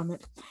learn from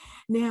it.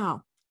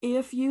 Now,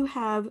 if you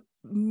have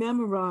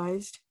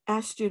memorized,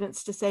 ask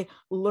students to say,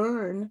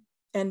 learn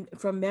and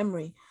from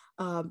memory,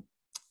 some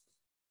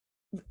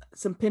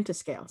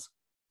pentascales,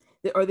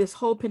 or this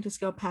whole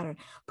pentascale pattern.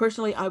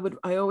 Personally,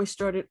 I always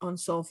start it on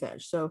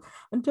solfege. So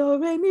do,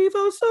 re, mi,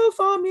 fa, sol,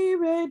 fa, mi,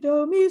 re,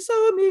 do, mi,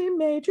 so, mi,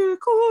 major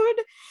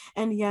chord.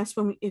 And yes,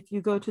 if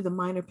you go to the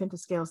minor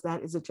pentascales,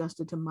 that is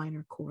adjusted to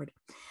minor chord.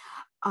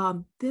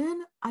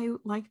 Then I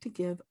like to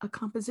give a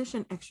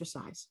composition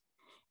exercise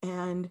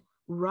and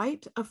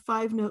write a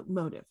 5-note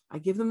motive. I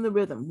give them the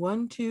rhythm,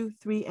 1, 2,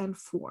 3, and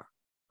 4.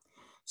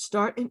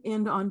 Start and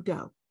end on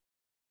do,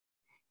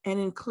 and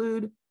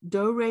include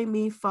do, re,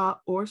 mi, fa,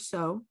 or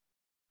so.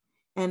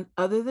 And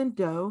other than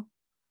do,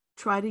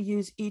 try to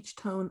use each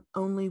tone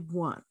only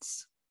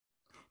once.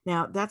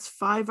 Now that's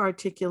 5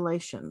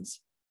 articulations.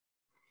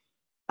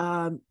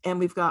 And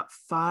we've got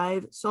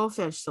 5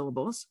 solfege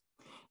syllables.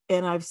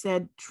 And I've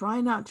said, try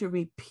not to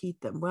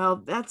repeat them. Well,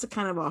 that's a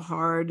kind of a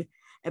hard,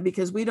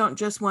 because we don't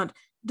just want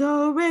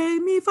do, re,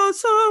 mi, fa,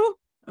 so.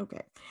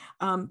 Okay.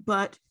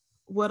 But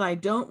what I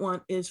don't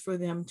want is for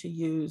them to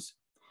use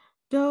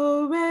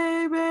do,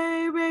 re,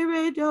 re, re,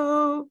 re,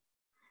 do.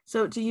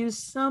 So to use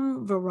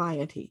some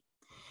variety.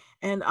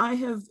 And I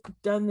have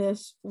done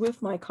this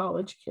with my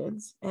college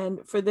kids.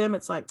 And for them,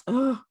 it's like,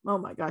 oh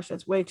my gosh,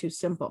 that's way too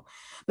simple.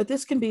 But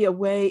this can be a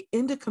way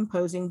into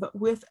composing, but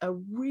with a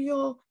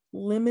real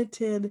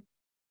limited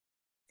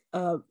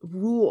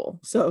rule,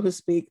 so to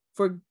speak,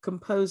 for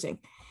composing.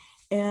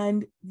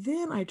 And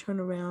then I turn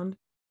around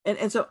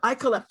and so I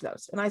collect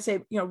those and I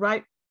say,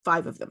 write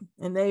 5 of them,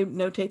 and they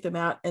notate them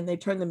out and they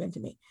turn them into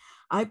me.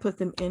 I put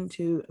them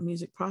into a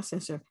music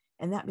processor,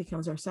 and that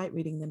becomes our sight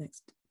reading the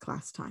next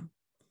class time.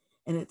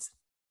 And it's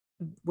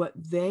what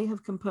they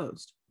have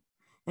composed.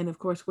 And of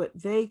course, what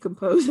they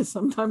compose is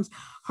sometimes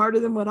harder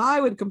than what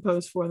I would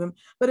compose for them,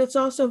 but it's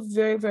also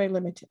very, very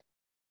limited.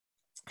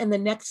 And the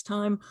next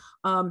time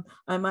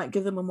I might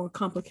give them a more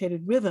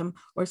complicated rhythm,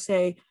 or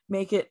say,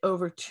 make it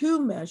over 2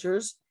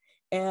 measures,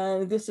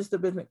 and this is the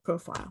rhythmic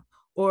profile.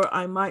 Or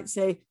I might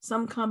say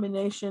some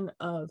combination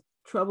of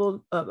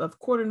treble, of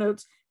quarter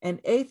notes and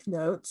eighth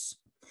notes.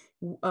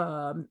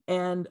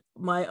 And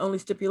my only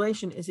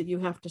stipulation is that you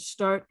have to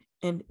start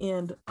and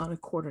end on a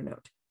quarter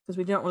note, because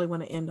we don't really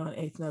want to end on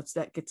eighth notes.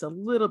 That gets a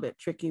little bit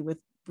tricky with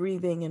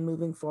breathing and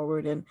moving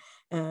forward. And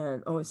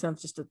oh, it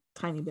sounds just a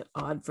tiny bit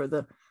odd for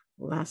the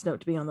last note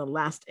to be on the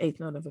last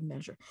eighth note of a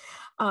measure.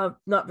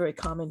 Not very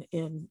common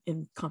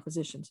in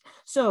compositions.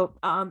 So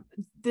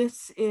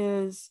this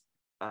is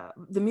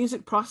the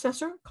music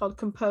processor called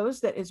Compose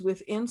that is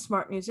within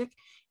SmartMusic.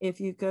 If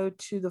you go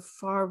to the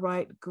far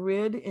right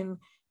grid, and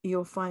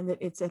you'll find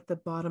that it's at the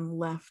bottom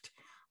left.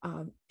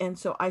 And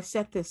so I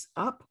set this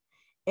up.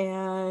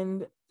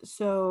 And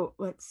so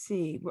let's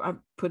see,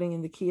 I'm putting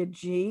in the key of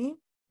G.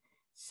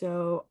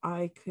 So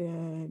I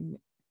can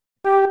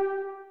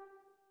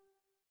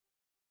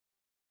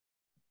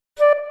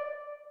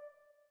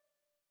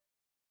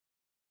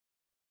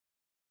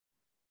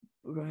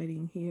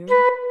writing here.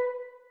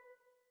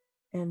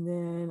 And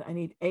then I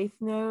need eighth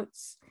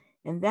notes,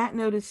 and that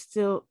note is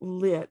still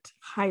lit,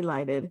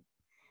 highlighted.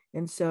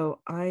 And so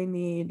I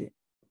need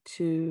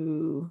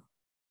to,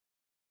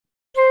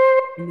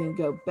 and then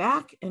go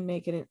back and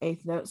make it an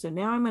eighth note. So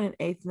now I'm on an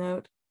eighth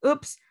note.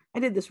 Oops, I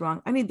did this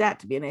wrong. I need that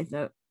to be an eighth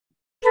note.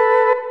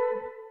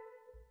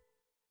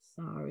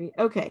 Sorry.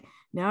 Okay,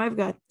 now I've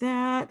got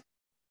that.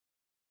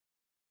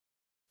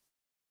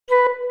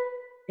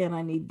 And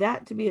I need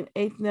that to be an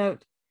eighth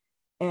note.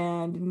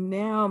 And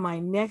now my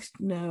next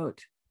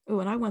note, oh,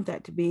 and I want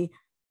that to be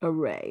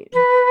arrayed.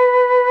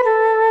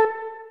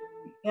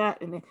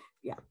 That, and then,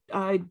 yeah,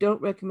 I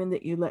don't recommend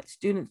that you let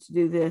students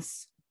do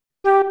this.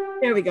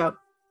 There we go.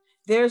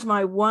 There's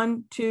my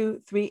 1,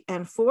 2, 3,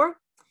 and 4.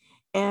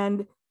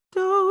 And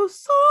do,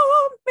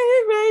 sol,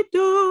 mi, re,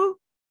 do.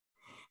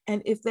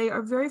 And if they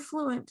are very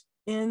fluent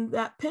in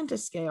that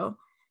pentascale,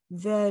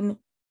 then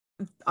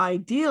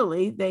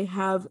ideally they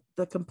have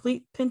the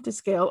complete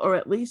pentascale, or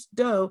at least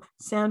do,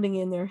 sounding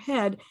in their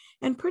head,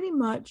 and pretty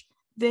much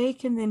they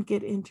can then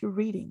get into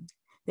reading.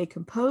 They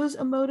compose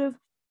a motive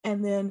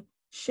and then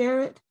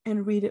share it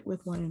and read it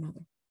with one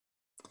another.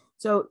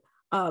 So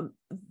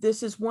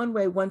this is one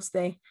way, once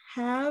they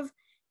have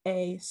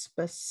a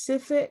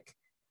specific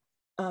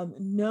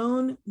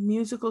known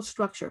musical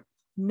structure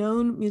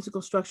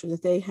that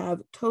they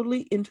have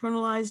totally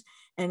internalized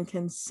and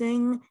can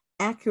sing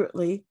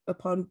accurately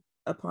upon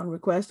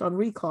request, on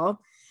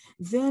recall,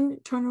 then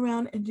turn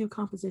around and do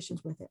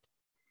compositions with it,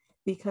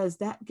 because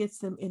that gets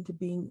them into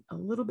being a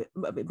little bit,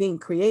 being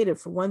creative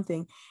for one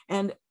thing,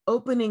 and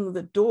opening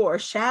the door,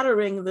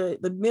 shattering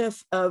the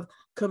myth of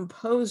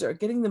composer,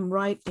 getting them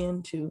right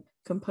into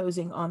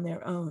composing on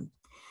their own.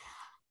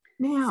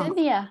 Now,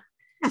 Cynthia,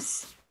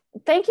 yes.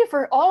 Thank you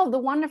for all of the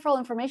wonderful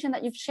information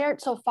that you've shared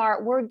so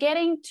far. We're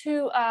getting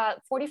to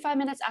 45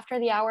 minutes after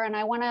the hour, and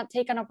I want to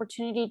take an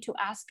opportunity to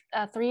ask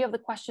 3 of the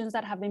questions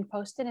that have been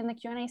posted in the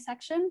Q&A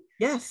section.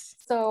 Yes.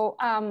 So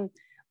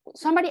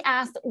somebody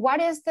asked, what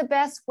is the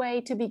best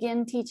way to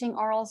begin teaching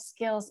oral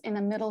skills in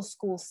a middle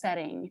school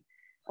setting?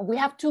 We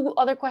have 2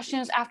 other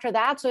questions after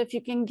that, so if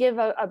you can give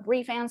a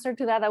brief answer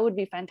to that, that would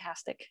be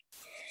fantastic.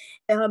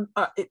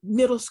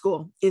 Middle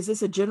school, is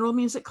this a general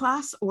music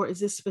class, or is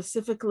this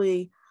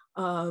specifically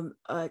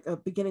a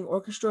beginning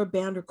orchestra,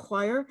 band, or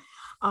choir?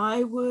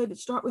 I would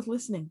start with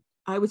listening.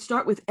 I would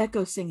start with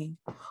echo singing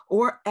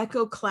or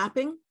echo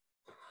clapping,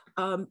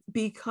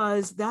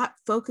 because that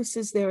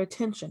focuses their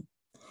attention.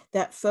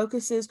 That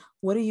focuses,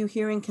 what are you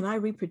hearing? Can I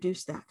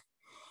reproduce that?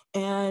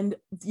 And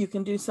you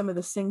can do some of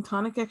the sing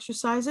tonic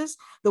exercises,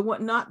 the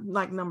one, not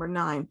like number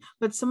 9,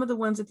 but some of the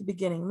ones at the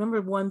beginning, number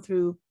 1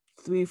 through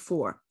 3,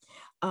 4,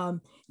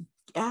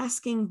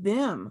 asking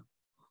them,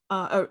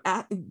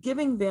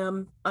 giving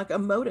them like a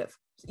motive.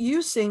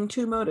 You sing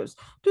 2 motives.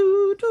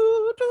 Do,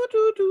 do, do,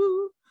 do,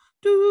 do,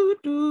 do,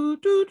 do,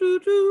 do, do,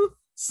 do.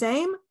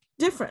 Same,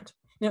 different.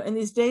 You know, in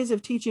these days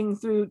of teaching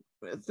through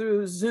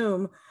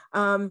Zoom,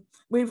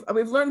 we've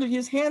learned to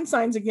use hand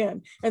signs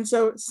again. And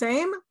so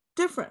same,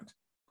 different.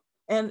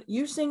 And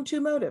you sing 2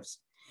 motives.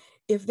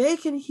 If they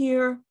can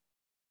hear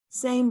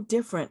same,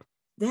 different,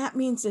 that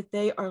means that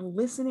they are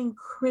listening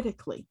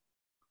critically.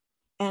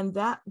 And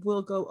that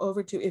will go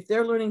over to, if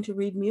they're learning to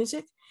read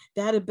music,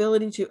 that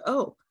ability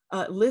to,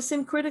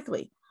 listen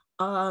critically.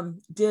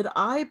 Did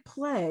I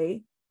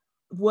play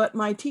what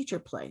my teacher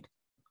played?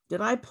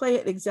 Did I play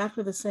it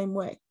exactly the same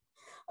way?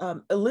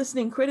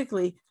 Listening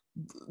critically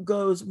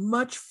goes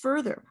much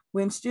further.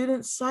 When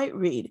students sight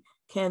read,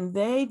 can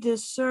they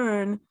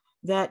discern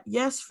that,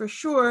 yes, for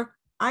sure,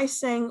 I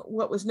sang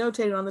what was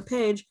notated on the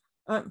page?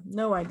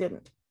 No, I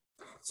didn't.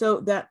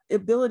 So that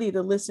ability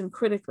to listen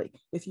critically,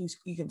 if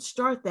you can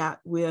start that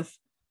with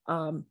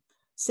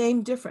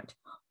same, different,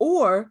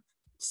 or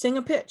sing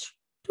a pitch.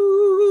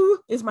 Do,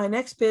 is my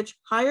next pitch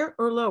higher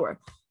or lower?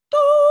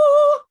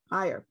 Do,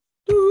 higher.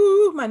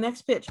 Do, my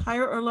next pitch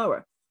higher or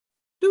lower?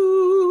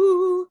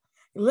 Do.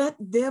 Let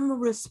them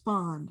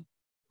respond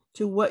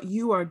to what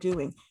you are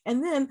doing.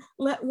 And then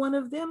let one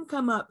of them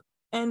come up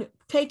and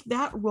take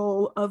that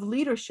role of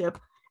leadership.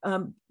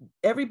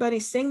 Everybody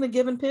sing the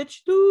given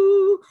pitch.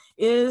 Do,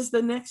 is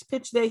the next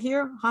pitch they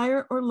hear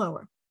higher or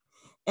lower?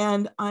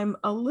 And I'm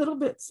a little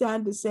bit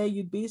sad to say,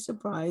 you'd be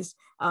surprised,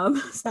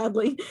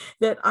 sadly,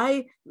 that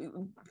I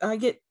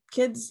get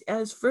kids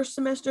as first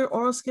semester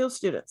oral skills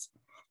students,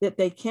 that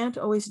they can't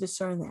always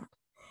discern that.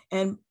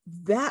 And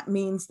that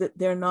means that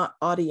they're not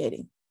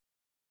audiating.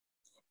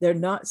 They're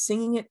not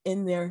singing it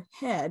in their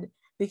head,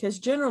 because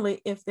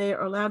generally if they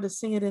are allowed to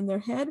sing it in their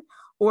head,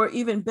 or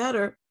even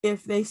better,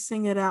 if they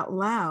sing it out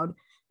loud,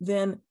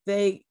 then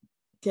they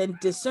can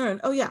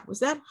discern, oh yeah, was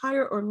that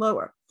higher or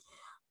lower?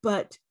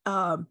 But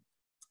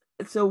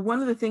so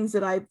one of the things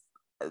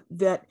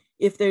that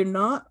if they're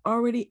not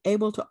already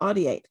able to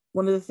audiate,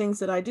 one of the things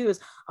that I do is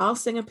I'll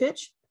sing a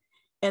pitch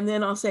and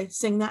then I'll say,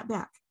 sing that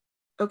back.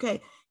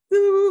 Okay,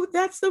 ooh,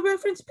 that's the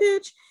reference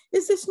pitch.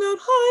 Is this note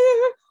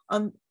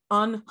higher?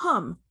 On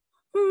hum.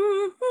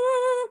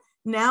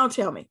 Mm-hmm. Now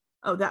tell me,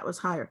 oh, that was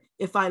higher,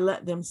 if I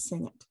let them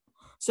sing it.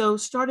 So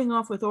starting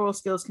off with oral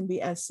skills can be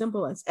as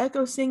simple as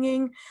echo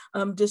singing,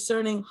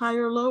 discerning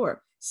higher,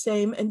 lower,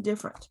 same and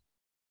different.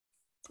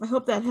 I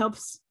hope that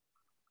helps.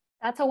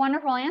 That's a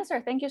wonderful answer.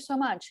 Thank you so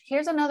much.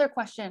 Here's another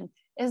question.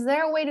 Is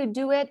there a way to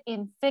do it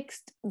in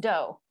fixed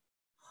do?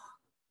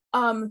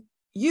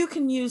 You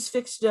can use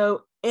fixed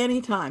do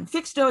anytime.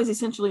 Fixed do is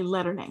essentially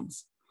letter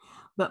names.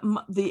 But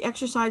the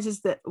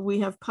exercises that we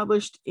have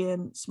published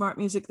in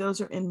SmartMusic,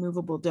 those are in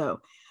movable do.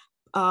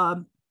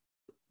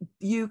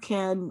 You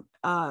can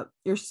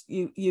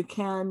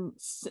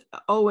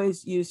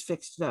always use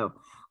fixed do,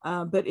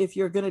 but if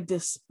you're going to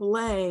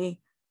display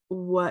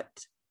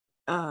what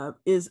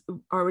is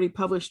already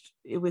published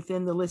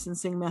within the listen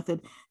sing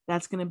method,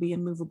 that's going to be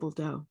in movable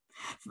do.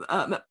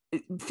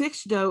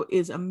 Fixed do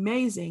is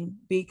amazing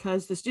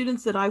because the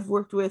students that I've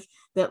worked with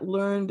that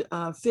learned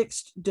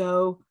fixed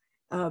do,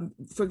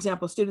 for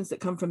example, students that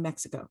come from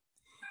Mexico,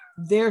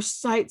 their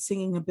sight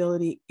singing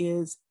ability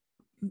is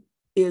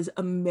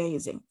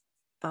amazing.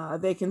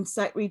 They can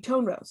sight read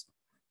tone rows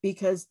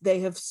because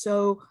they have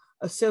so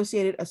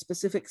associated a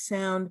specific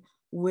sound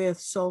with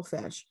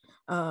solfege.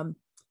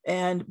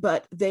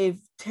 But they've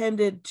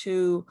tended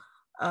to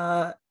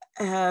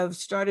have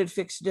started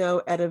fixed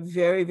do at a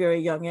very, very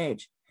young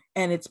age,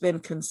 and it's been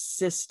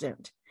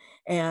consistent.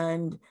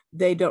 And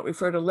they don't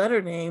refer to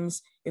letter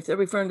names. If they're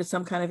referring to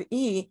some kind of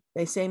E,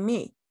 they say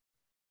me.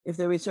 If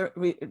they're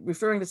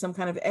referring to some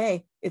kind of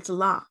A, it's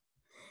la.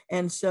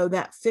 And so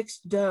that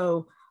fixed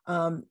do,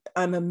 I'm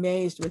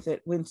amazed with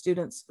it when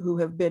students who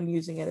have been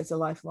using it as a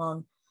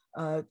lifelong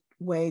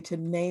way to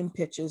name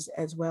pitches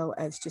as well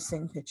as to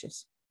sing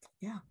pitches.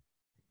 Yeah.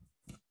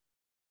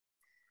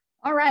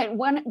 All right,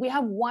 we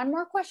have one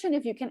more question.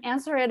 If you can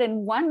answer it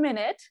in 1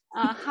 minute,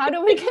 how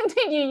do we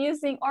continue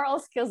using oral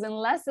skills in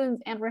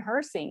lessons and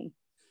rehearsing?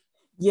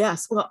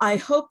 Yes, well, I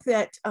hope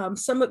that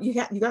some of you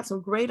got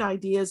some great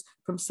ideas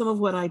from some of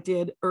what I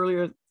did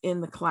earlier in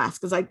the class,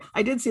 because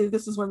I did see that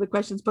this was one of the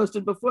questions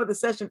posted before the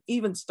session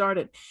even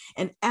started.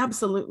 And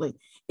absolutely,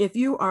 if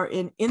you are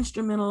an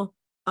instrumental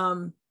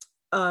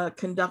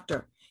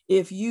conductor,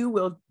 if you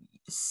will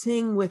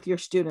sing with your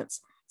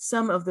students,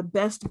 some of the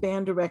best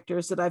band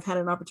directors that I've had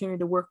an opportunity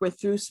to work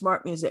with through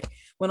SmartMusic,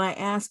 when I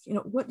ask,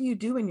 what do you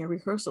do in your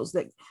rehearsals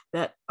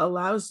that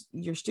allows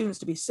your students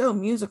to be so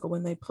musical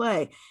when they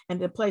play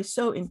and to play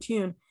so in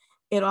tune,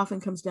 it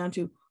often comes down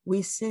to,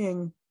 we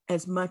sing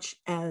as much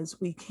as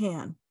we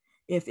can.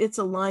 If it's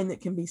a line that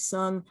can be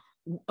sung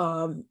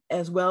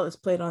as well as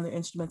played on their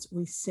instruments,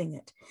 we sing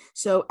it.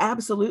 So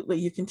absolutely,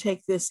 you can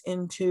take this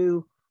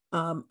into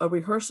a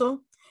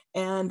rehearsal,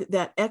 and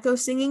that echo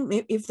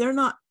singing, if they're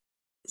not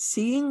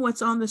seeing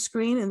what's on the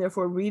screen and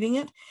therefore reading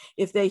it,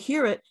 if they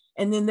hear it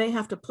and then they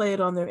have to play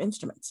it on their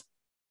instruments,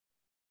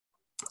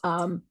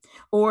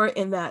 or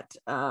in that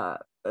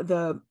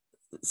the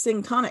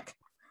sing tonic,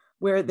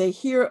 where they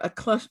hear a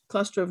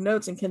cluster of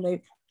notes, and can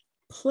they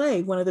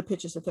play one of the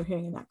pitches that they're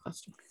hearing in that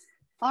cluster.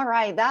 All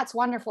right, that's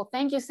wonderful.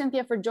 Thank you,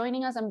 Cynthia, for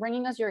joining us and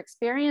bringing us your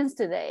experience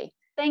today.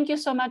 Thank you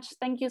so much.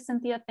 Thank you,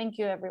 Cynthia. Thank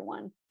you,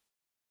 everyone.